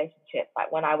interracial relationships,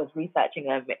 like when I was researching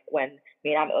them, when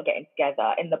me and Amit were getting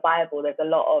together, in the Bible, there's a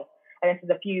lot of, I guess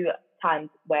there's a few times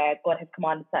where God has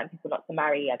commanded certain people not to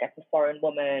marry, I guess, a foreign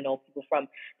woman or people from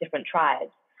different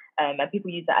tribes. And people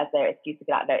use that as their excuse to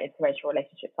be like, no, interracial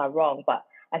relationships are wrong. But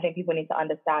I think people need to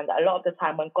understand that a lot of the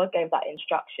time when God gave that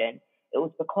instruction, it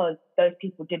was because those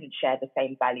people didn't share the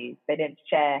same values. They didn't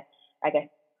share, I guess,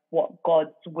 what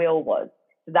God's will was.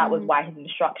 So that was why his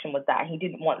instruction was that. He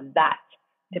didn't want that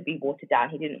to be watered down.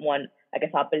 He didn't want, I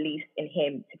guess, our belief in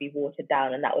him to be watered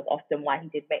down. And that was often why he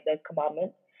did make those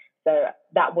commandments. So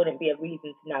that wouldn't be a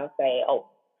reason to now say, oh,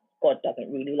 God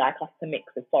doesn't really like us to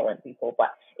mix with foreign people. But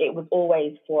it was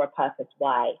always for a purpose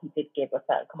why he did give a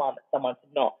certain commandment, someone to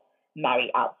not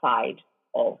marry outside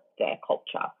of their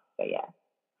culture. So, yeah.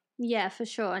 Yeah, for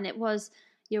sure. And it was,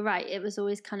 you're right, it was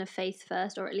always kind of faith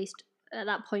first, or at least at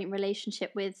that point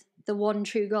relationship with the one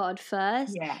true God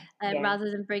first, rather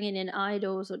than bringing in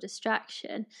idols or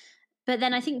distraction. But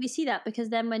then I think we see that because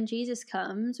then when Jesus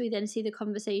comes, we then see the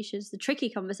conversations, the tricky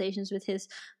conversations with his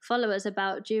followers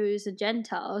about Jews and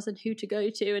Gentiles and who to go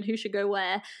to and who should go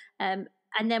where. And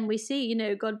then we see, you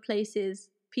know, God places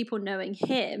people knowing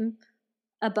him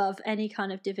above any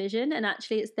kind of division. And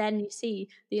actually it's then you see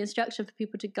the instruction for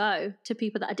people to go to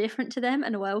people that are different to them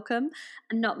and welcome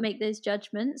and not make those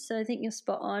judgments. So I think you're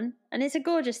spot on. And it's a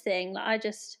gorgeous thing. Like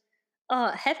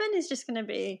heaven is just going to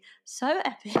be so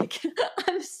epic.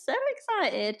 I'm so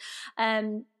excited.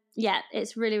 Yeah,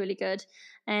 it's really, really good.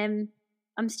 I'm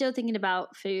still thinking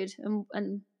about food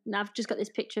and I've just got this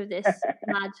picture of this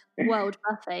mad world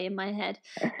buffet in my head.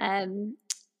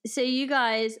 So you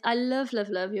guys, I love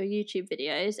your YouTube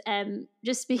videos.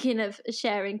 Just speaking of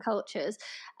sharing cultures,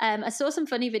 I saw some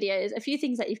funny videos, a few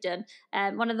things that you've done.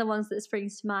 One of the ones that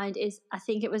springs to mind is, I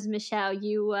think it was Michelle,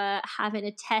 you were having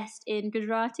a test in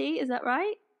Gujarati, is that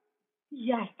right?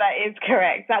 Yes, that is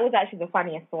correct. That was actually the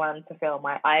funniest one to film.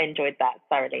 I enjoyed that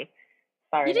thoroughly.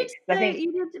 You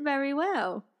did very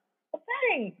well.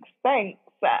 Thanks.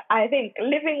 I think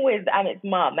living with Amit's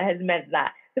mum has meant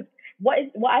that what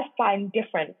I find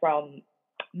different from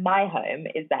my home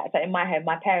is that, so in my home,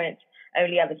 my parents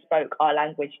only ever spoke our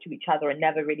language to each other and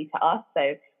never really to us.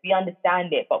 So we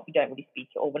understand it, but we don't really speak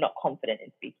it, or we're not confident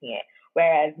in speaking it.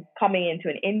 Whereas coming into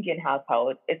an Indian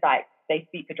household, it's like they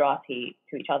speak Gujarati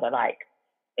to each other. Like,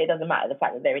 it doesn't matter the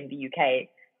fact that they're in the UK,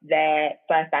 their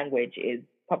first language is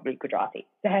probably Gujarati.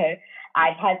 So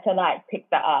I've had to like pick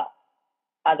that up.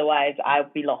 Otherwise,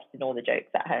 I'll be lost in all the jokes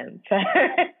at home. So.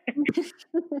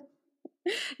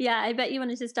 Yeah, I bet you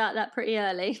wanted to start that pretty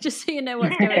early, just so you know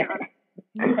what's going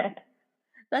on.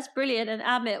 That's brilliant. And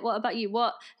Amit, what about you?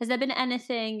 Has there been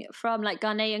anything from like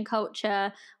Ghanaian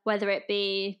culture, whether it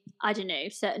be, I don't know,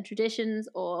 certain traditions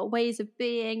or ways of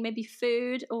being, maybe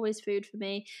food, always food for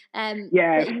me. That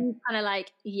you kind of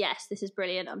like, yes, this is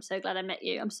brilliant. I'm so glad I met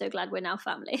you. I'm so glad we're now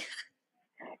family.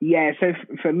 Yeah, so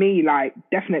for me, like,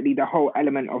 definitely the whole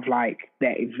element of like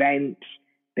their events,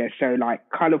 they're so like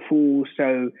colorful,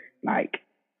 so like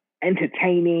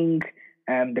entertaining,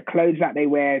 the clothes that they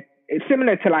wear, it's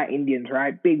similar to like Indians,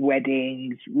 right? Big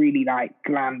weddings, really like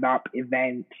glammed up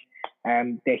events.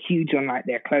 They're huge on like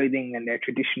their clothing and their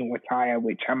traditional attire,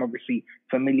 which I'm obviously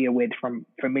familiar with from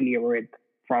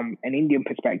an Indian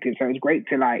perspective. So it's great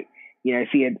to like, you know,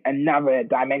 see another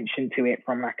dimension to it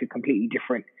from like a completely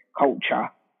different culture,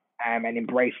 and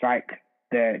embrace like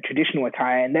the traditional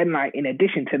attire. And then like in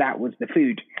addition to that was the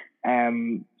food.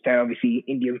 So obviously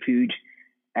Indian food,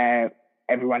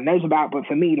 everyone knows about, but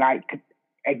for me, like,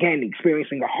 again,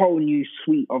 experiencing a whole new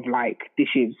suite of like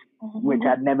dishes, which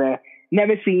I'd never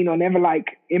seen or never like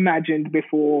imagined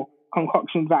before,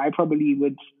 concoctions that I probably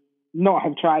would not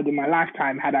have tried in my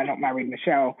lifetime had I not married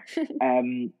Michelle.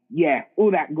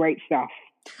 All that great stuff.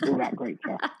 I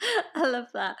love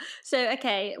that. So,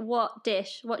 okay,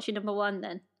 what's your number one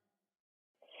then?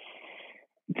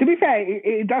 To be fair,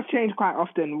 it does change quite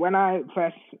often. When I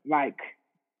first like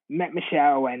met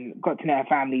Michelle and got to know her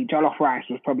family, jollof rice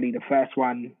was probably the first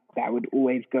one that I would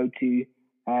always go to.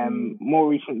 More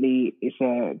recently, it's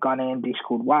a Ghanaian dish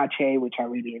called waakye, which I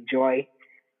really enjoy.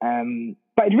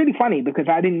 But it's really funny because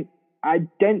I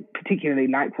don't particularly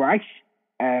like rice,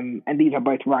 and these are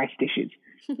both rice dishes.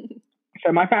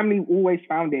 So my family always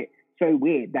found it so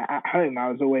weird that at home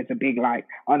I was always a big like,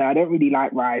 oh no, I don't really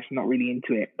like rice, not really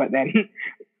into it. But then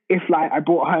if like I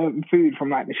brought home food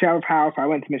from like Michelle's house, I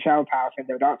went to Michelle's house and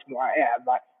they would ask me what I ate. I'm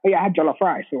like, oh yeah, I had jollof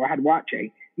rice or I had waakye.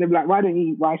 And they'd be like, why don't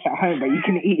you eat rice at home, but you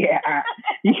can eat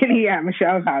it at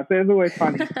Michelle's house? So it was always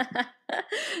funny.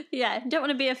 Yeah, don't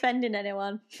want to be offending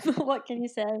anyone. What can you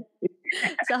say?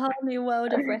 It's a whole new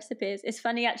world of recipes. It's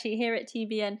funny actually, here at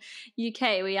TBN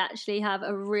UK we actually have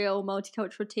a real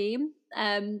multicultural team,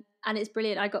 and it's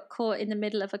brilliant. I got caught in the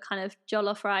middle of a kind of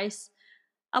jollof rice,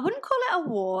 I wouldn't call it a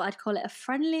war, I'd call it a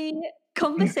friendly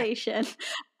conversation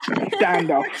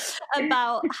standoff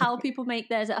about how people make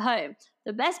theirs at home.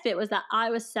 The best bit was that I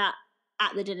was sat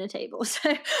at the dinner table.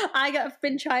 So I've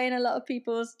been trying a lot of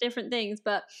people's different things,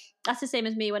 but that's the same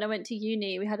as me. When I went to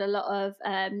uni, we had a lot of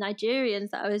Nigerians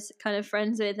that I was kind of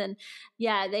friends with, and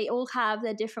yeah, they all have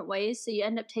their different ways, so you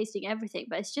end up tasting everything,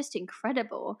 but it's just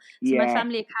incredible. So my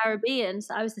family are Caribbean,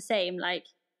 so I was the same. Like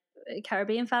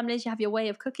Caribbean families, you have your way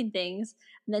of cooking things,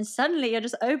 and then suddenly you're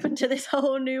just open to this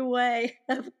whole new way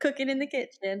of cooking in the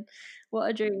kitchen.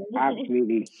 What a dream.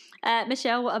 Absolutely.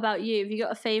 Michelle, what about you? Have you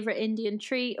got a favorite Indian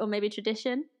treat or maybe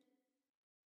tradition?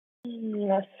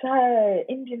 So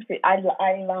Indian food, I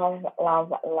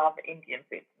love Indian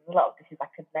food. There's a lot of dishes I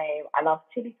could name. I love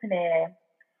chili paneer.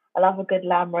 I love a good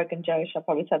lamb rogan josh. I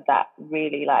probably said that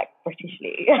really like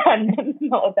Britishly and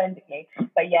not authentically,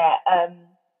 but yeah.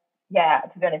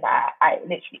 To be honest, I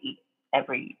literally eat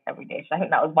every dish. I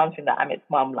think that was one thing that Amit's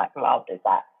mum like loved, is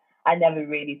that I never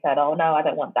really said, oh no, I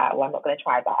don't want that, or I'm not going to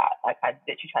try that. Like I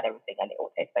literally tried everything and it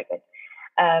all tastes so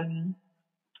good.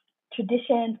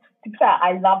 Traditions, to be fair,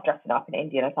 I love dressing up in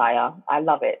Indian attire. I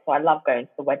love it. So I love going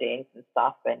to the weddings and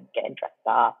stuff and getting dressed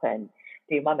up and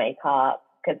doing my makeup,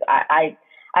 because I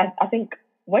think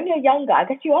when you're younger, I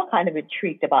guess you are kind of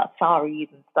intrigued about saris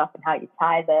and stuff and how you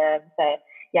tie them. So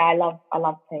yeah, I love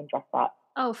playing dress up.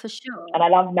 Oh, for sure. And I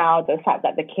love now the fact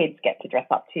that the kids get to dress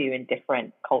up too in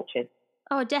different cultures.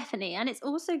 Oh, definitely. And it's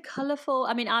also colourful.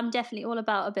 I mean, I'm definitely all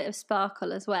about a bit of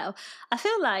sparkle as well. I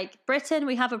feel like Britain,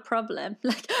 we have a problem.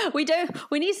 Like we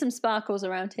need some sparkles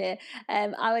around here.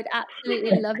 I would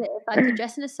absolutely love it if I could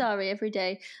dress in a sari every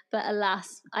day. But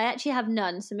alas, I actually have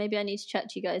none. So maybe I need to chat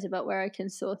to you guys about where I can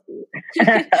source these.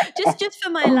 just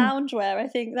for my loungewear, I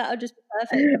think that would just be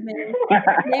perfect for me.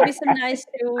 Maybe some nice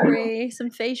jewellery, some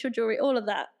facial jewellery, all of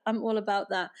that. I'm all about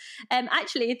that.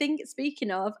 Actually,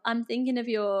 speaking of, I'm thinking of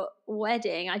your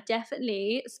wedding. I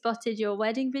definitely spotted your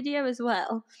wedding video as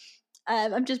well.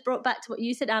 I'm just brought back to what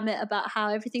you said, Amit, about how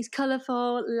everything's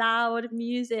colourful, loud,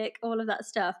 music, all of that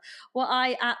stuff. What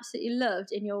I absolutely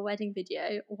loved in your wedding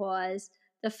video was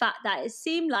the fact that it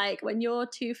seemed like when your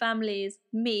two families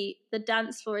meet, the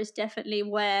dance floor is definitely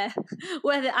where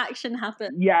the action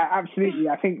happens. Yeah, absolutely.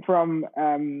 I think from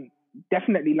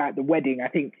definitely like the wedding, I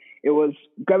think it was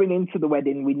going into the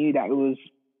wedding, we knew that it was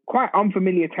quite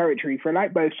unfamiliar territory for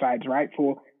like both sides, right?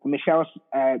 For Michelle's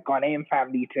Ghanaian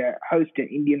family to host an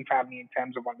Indian family in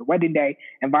terms of on the wedding day,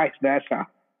 and vice versa,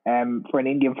 for an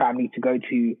Indian family to go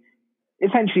to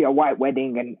essentially a white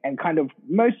wedding, and kind of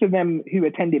most of them who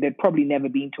attended had probably never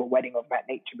been to a wedding of that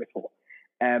nature before.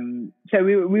 So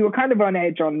we were kind of on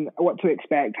edge on what to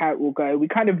expect, how it will go. We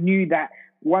kind of knew that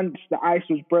once the ice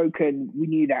was broken, we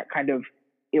knew that kind of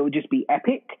it would just be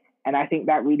epic. And I think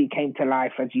that really came to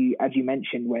life, as you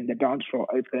mentioned, when the dance floor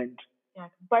opened. Yeah,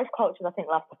 both cultures, I think,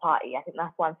 love to party. I think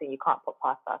that's one thing you can't put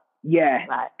past us. Yeah,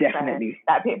 like, definitely.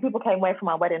 So, like, people came away from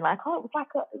our wedding like, oh, it was like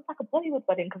a Bollywood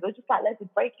wedding, because it was just like loads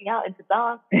of breaking out into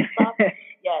dance and stuff.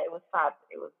 Yeah, it was fab.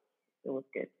 It was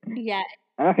good. Yeah.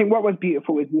 And I think what was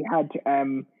beautiful is we had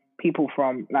people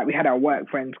from, like, we had our work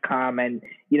friends come, and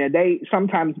they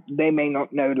sometimes may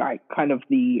not know like kind of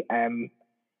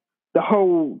the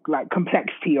whole like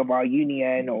complexity of our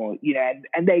union, or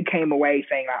and they came away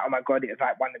saying like, oh my god, it was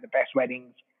like one of the best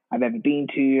weddings I've ever been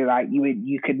to. Like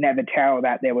you could never tell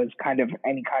that there was kind of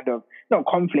any kind of, not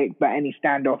conflict, but any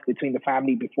standoff between the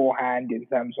family beforehand in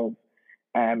terms of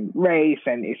race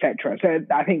and etc. So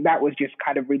I think that was just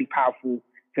kind of really powerful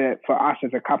for us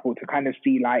as a couple to kind of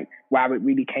see like, wow, it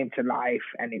really came to life,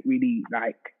 and it really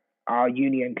like our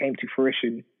union came to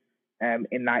fruition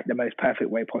in like the most perfect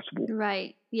way possible.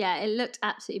 Right. Yeah, it looked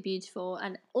absolutely beautiful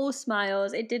and all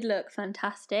smiles. It did look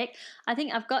fantastic. I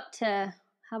think I've got to,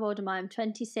 how old am I? I'm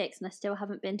 26 and I still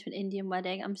haven't been to an Indian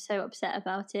wedding. I'm so upset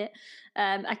about it.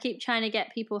 I keep trying to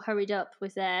get people hurried up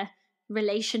with their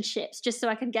relationships just so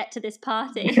I can get to this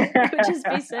party. It would just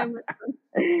be so much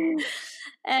fun.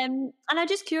 And I'm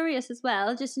just curious as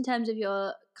well, just in terms of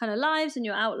your kind of lives and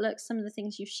your outlooks, some of the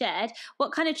things you've shared,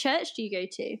 what kind of church do you go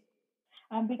to?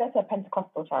 We go to a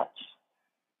Pentecostal church,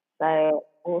 so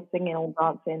all singing, all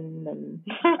dancing, and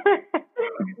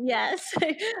yes,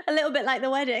 a little bit like the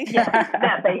wedding.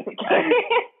 Yeah, basically.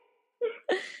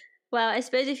 Well, I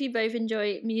suppose if you both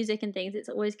enjoy music and things, it's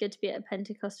always good to be at a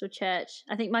Pentecostal church.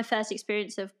 I think my first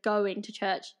experience of going to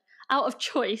church out of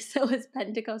choice was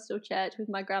Pentecostal church with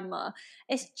my grandma.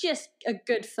 It's just a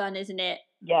good fun, isn't it?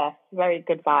 Yeah, very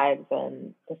good vibes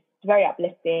and just very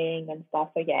uplifting and stuff.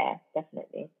 So yeah,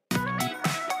 definitely.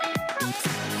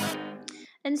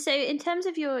 And so in terms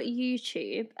of your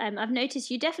YouTube, I've noticed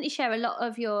you definitely share a lot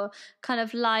of your kind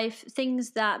of life,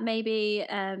 things that maybe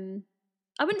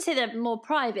I wouldn't say they're more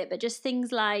private, but just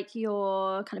things like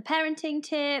your kind of parenting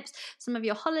tips, some of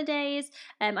your holidays.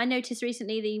 I noticed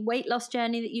recently the weight loss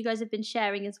journey that you guys have been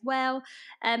sharing as well.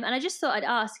 And I just thought I'd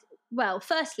ask, well,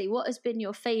 firstly, what has been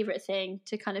your favorite thing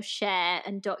to kind of share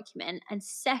and document? And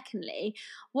secondly,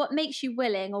 what makes you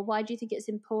willing, or why do you think it's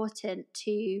important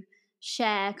to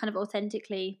share kind of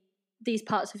authentically these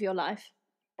parts of your life?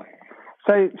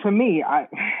 So for me,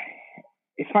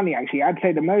 it's funny actually. I'd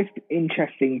say the most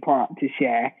interesting part to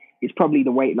share is probably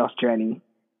the weight loss journey,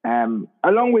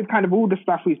 along with kind of all the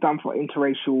stuff we've done for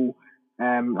interracial,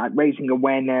 like raising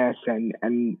awareness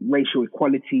and racial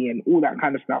equality and all that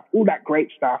kind of stuff, all that great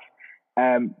stuff.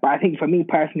 But I think for me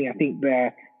personally, I think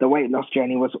the weight loss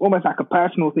journey was almost like a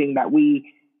personal thing that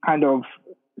we kind of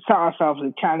set ourselves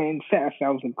a challenge, set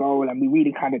ourselves a goal, and we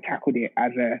really kind of tackled it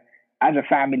as a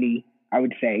family, I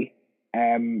would say.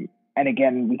 And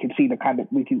again, we can see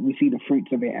we see the fruits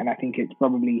of it, and I think it's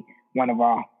probably one of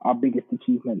our biggest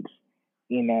achievements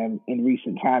in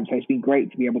recent times. So it's been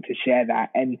great to be able to share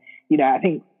that, and I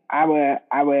think our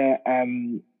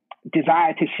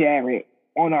desire to share it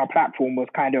on our platform was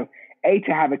kind of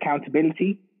to have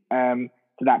accountability,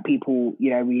 so that people,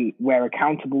 we're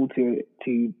accountable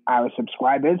to our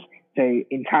subscribers. So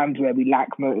in times where we lack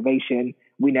motivation,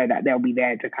 we know that they'll be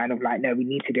there to kind of like, no, we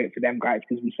need to do it for them guys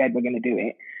because we said we're going to do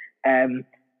it.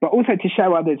 But also to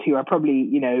show others who are probably,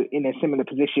 in a similar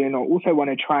position or also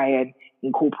want to try and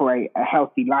incorporate a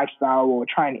healthy lifestyle or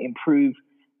try and improve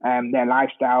their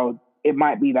lifestyle. It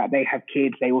might be that they have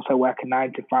kids, they also work a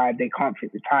 9 to 5, they can't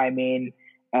fit the time in,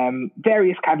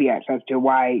 various caveats as to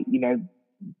why,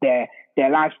 their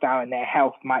lifestyle and their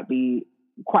health might be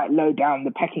quite low down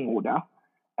the pecking order.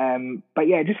 But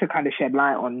yeah, just to kind of shed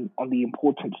light on the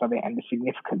importance of it and the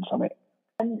significance of it.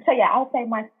 So yeah, I'll say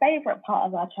my favorite part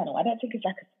of our channel, I don't think it's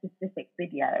like a specific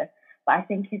video, but I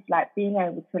think it's like being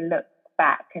able to look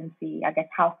back and see, I guess,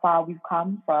 how far we've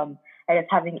come from, I guess,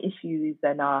 having issues.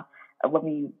 And when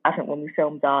we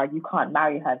filmed our You Can't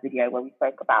Marry Her video, where we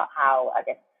spoke about how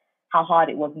hard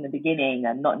it was in the beginning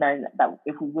and not knowing that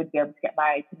if we would be able to get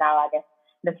married, to now, I guess,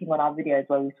 looking on our videos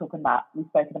where we've spoken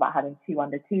about having 2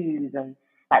 under 2s and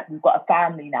like we've got a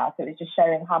family now. So it's just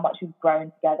showing how much we've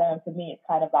grown together. And for me, it's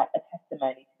kind of like a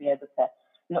testimony to be able to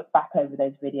look back over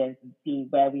those videos and see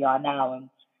where we are now and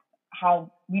how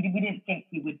we didn't think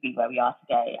we would be where we are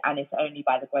today. And it's only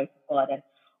by the grace of God. And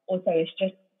also it's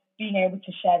just being able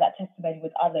to share that testimony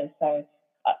with others. So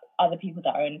other people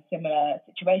that are in similar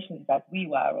situations as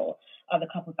we were, or other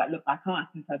couples that look like us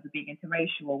in terms of being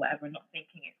interracial or whatever, and not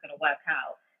thinking it's going to work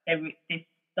out. This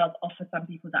does offer some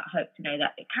people that hope to know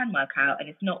that it can work out, and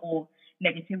it's not all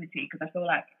negativity, because I feel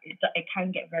like it can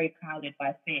get very clouded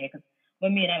by fear. Because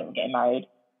when me and Oak were getting married,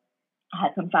 I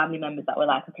had some family members that were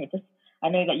like, okay, just, I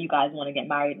know that you guys want to get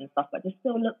married and stuff, but just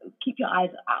still keep your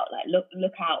eyes out, like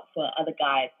look out for other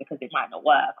guys because it might not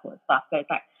work or stuff. So it's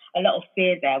like a lot of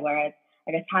fear there, whereas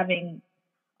I guess having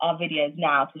our videos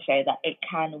now to show that it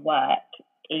can work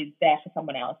is there for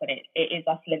someone else, and it is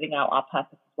us living out our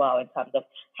purpose as well in terms of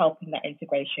helping that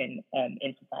integration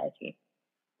in society.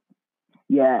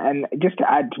 Yeah, and just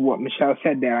to add to what Michelle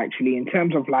said there, actually, in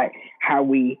terms of like how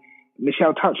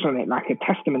Michelle touched on it, like a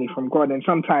testimony from God. And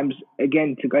sometimes,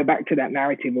 again, to go back to that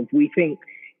narrative of, we think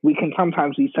we can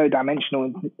sometimes be so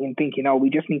dimensional in thinking, oh, we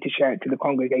just need to share it to the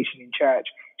congregation in church,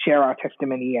 share our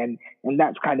testimony, and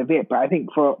that's kind of it. But I think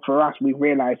for us, we've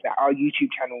realized that our YouTube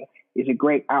channel is a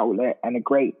great outlet and a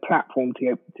great platform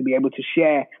to be able to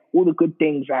share all the good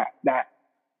things that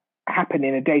happen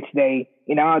in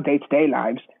our day-to-day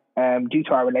lives, due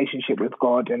to our relationship with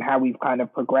God and how we've kind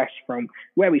of progressed from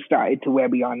where we started to where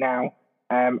we are now.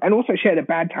 And also share the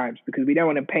bad times, because we don't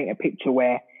want to paint a picture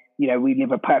where, we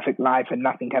live a perfect life and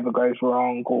nothing ever goes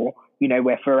wrong, or,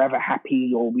 we're forever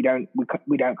happy, or we don't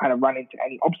kind of run into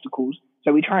any obstacles.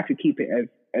 So we try to keep it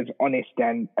as honest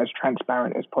and as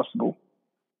transparent as possible.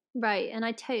 Right, and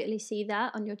I totally see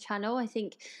that on your channel. I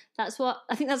think that's why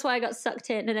I got sucked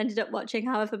in and ended up watching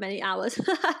however many hours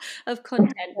of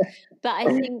content. But I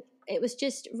think it was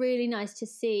just really nice to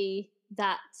see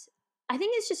that. I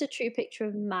think it's just a true picture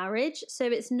of marriage. So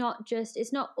it's not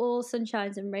all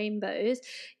sunshines and rainbows.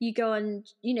 You go on,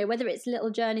 whether it's little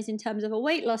journeys in terms of a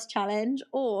weight loss challenge,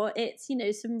 or it's,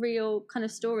 some real kind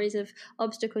of stories of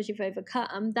obstacles you've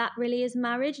overcome. That really is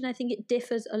marriage. And I think it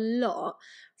differs a lot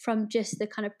from just the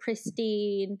kind of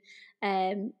pristine,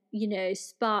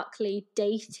 sparkly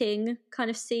dating kind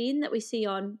of scene that we see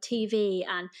on TV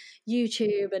and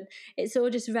YouTube. And it's all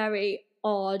just very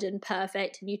odd and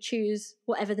perfect, and you choose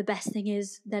whatever the best thing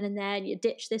is then and there, and you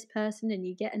ditch this person and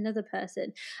you get another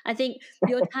person. I think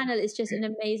your channel is just an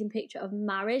amazing picture of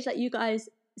marriage. Like, you guys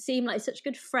seem like such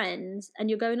good friends, and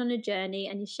you're going on a journey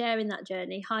and you're sharing that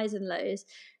journey, highs and lows.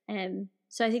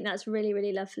 So I think that's really,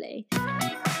 really lovely.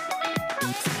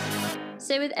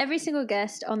 So with every single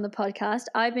guest on the podcast,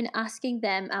 I've been asking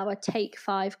them our Take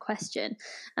 5 question.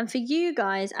 And for you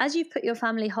guys, as you've put your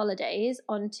family holidays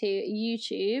onto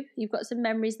YouTube, you've got some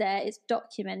memories there, it's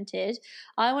documented.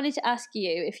 I wanted to ask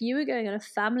you, if you were going on a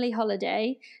family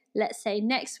holiday, let's say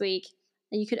next week,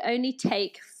 and you could only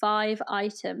take 5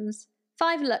 items,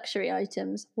 5 luxury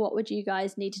items, what would you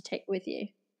guys need to take with you?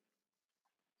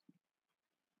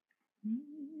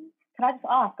 Can I just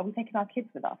ask, are we taking our kids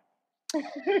with us?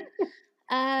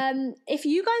 If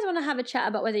you guys want to have a chat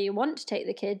about whether you want to take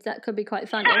the kids, that could be quite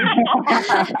funny.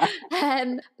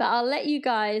 But I'll let you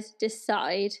guys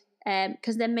decide,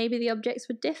 because then maybe the objects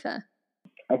would differ.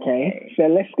 Okay, so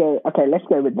let's go. Okay, let's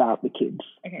go without the kids.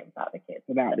 Okay, without the kids.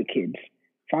 Without the kids.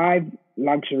 5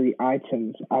 luxury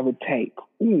items I would take.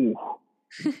 Ooh.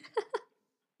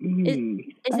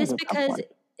 Is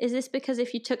this because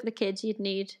if you took the kids, you'd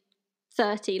need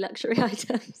 30 luxury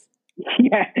items?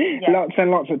 Yeah, lots and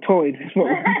lots of toys.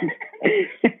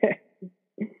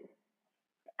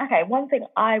 Okay, one thing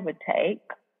I would take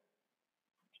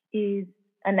is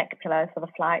a neck pillow for the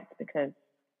flights, because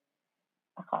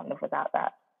I can't live without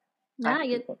that. Yeah,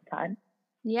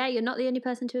 you're not the only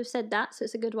person to have said that, so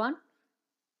it's a good one.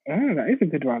 Oh, that is a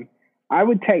good one. I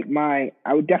would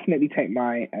definitely take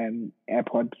my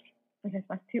AirPods. Okay, so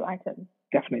that's 2 items.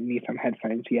 Definitely need some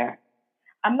headphones, yeah.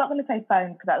 I'm not going to say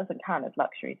phone because that doesn't count as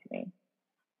luxury to me,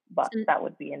 but that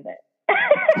would be in there.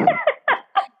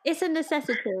 It's a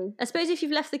necessity. I suppose if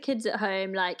you've left the kids at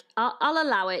home, like, I'll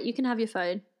allow it. You can have your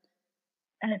phone.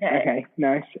 Okay,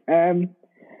 nice. Do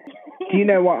you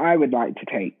know what I would like to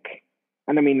take?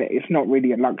 And I mean, it's not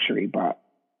really a luxury, but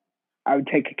I would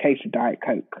take a case of Diet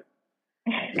Coke.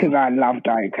 Because I love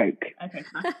Diet Coke. Okay.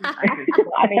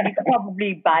 I mean, you could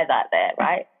probably buy that there,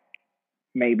 right?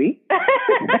 Maybe.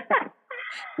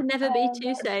 Never be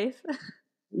too safe.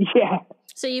 Yeah.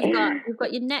 So you've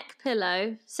got your neck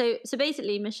pillow. So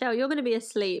basically, Michelle, you're going to be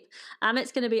asleep.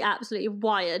 Amit's going to be absolutely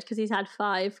wired because he's had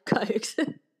 5 Cokes.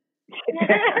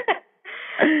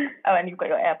 Oh, and you've got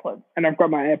your AirPods. And I've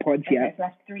got my AirPods, yeah. Okay, so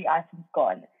that's 3 items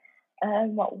gone.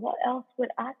 What else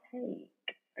would I take?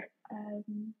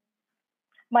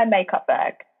 My makeup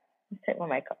bag. Let's take my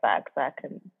makeup bag so I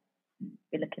can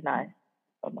be looking nice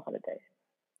on the holidays.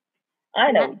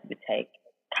 I know what you would take.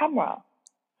 Camera.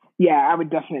 Yeah, I would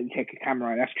definitely take a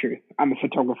camera. That's true. I'm a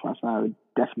photographer, so I would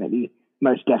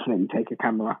most definitely take a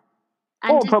camera.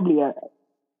 And or probably a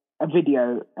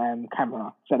video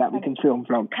camera so that we can film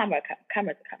vlogs. Camera's a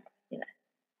camera,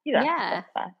 you know. Yeah.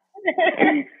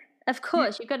 Of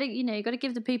course, you've got to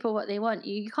give the people what they want.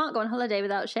 You can't go on holiday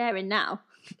without sharing now.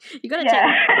 You've got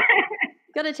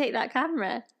to take that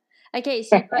camera. Okay,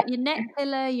 so you've got your neck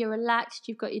pillow, you're relaxed,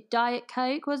 you've got your Diet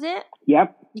Coke, was it?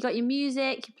 Yep. You got your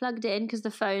music, you plugged in because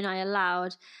the phone I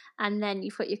allowed, and then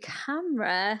you've got your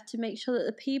camera to make sure that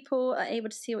the people are able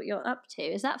to see what you're up to.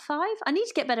 Is that 5? I need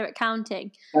to get better at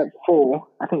counting. That's 4.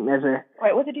 I think there's a...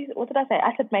 Wait, what did I say?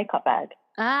 I said makeup bag.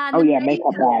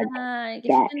 Makeup bag.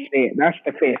 That's it. That's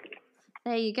the 5th.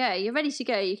 There you go. You're ready to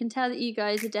go. You can tell that you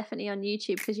guys are definitely on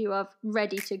YouTube because you are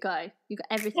ready to go. You've got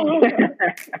everything.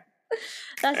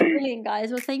 That's brilliant,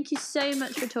 guys. Well, thank you so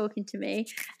much for talking to me.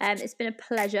 It's been a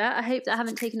pleasure. I hope that I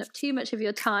haven't taken up too much of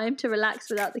your time to relax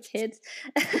without the kids.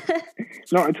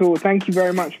 Not at all. Thank you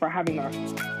very much for having us.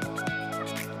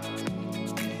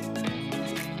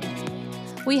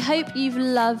 We hope you've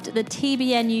loved the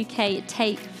TBN UK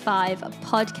Take 5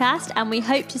 podcast, and we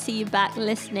hope to see you back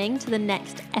listening to the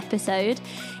next episode.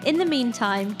 In the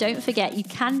meantime, don't forget you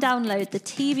can download the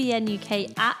TBN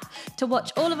UK app to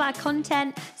watch all of our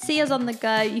content, see us on the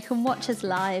go, you can watch us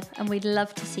live, and we'd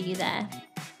love to see you there.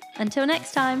 Until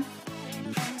next time.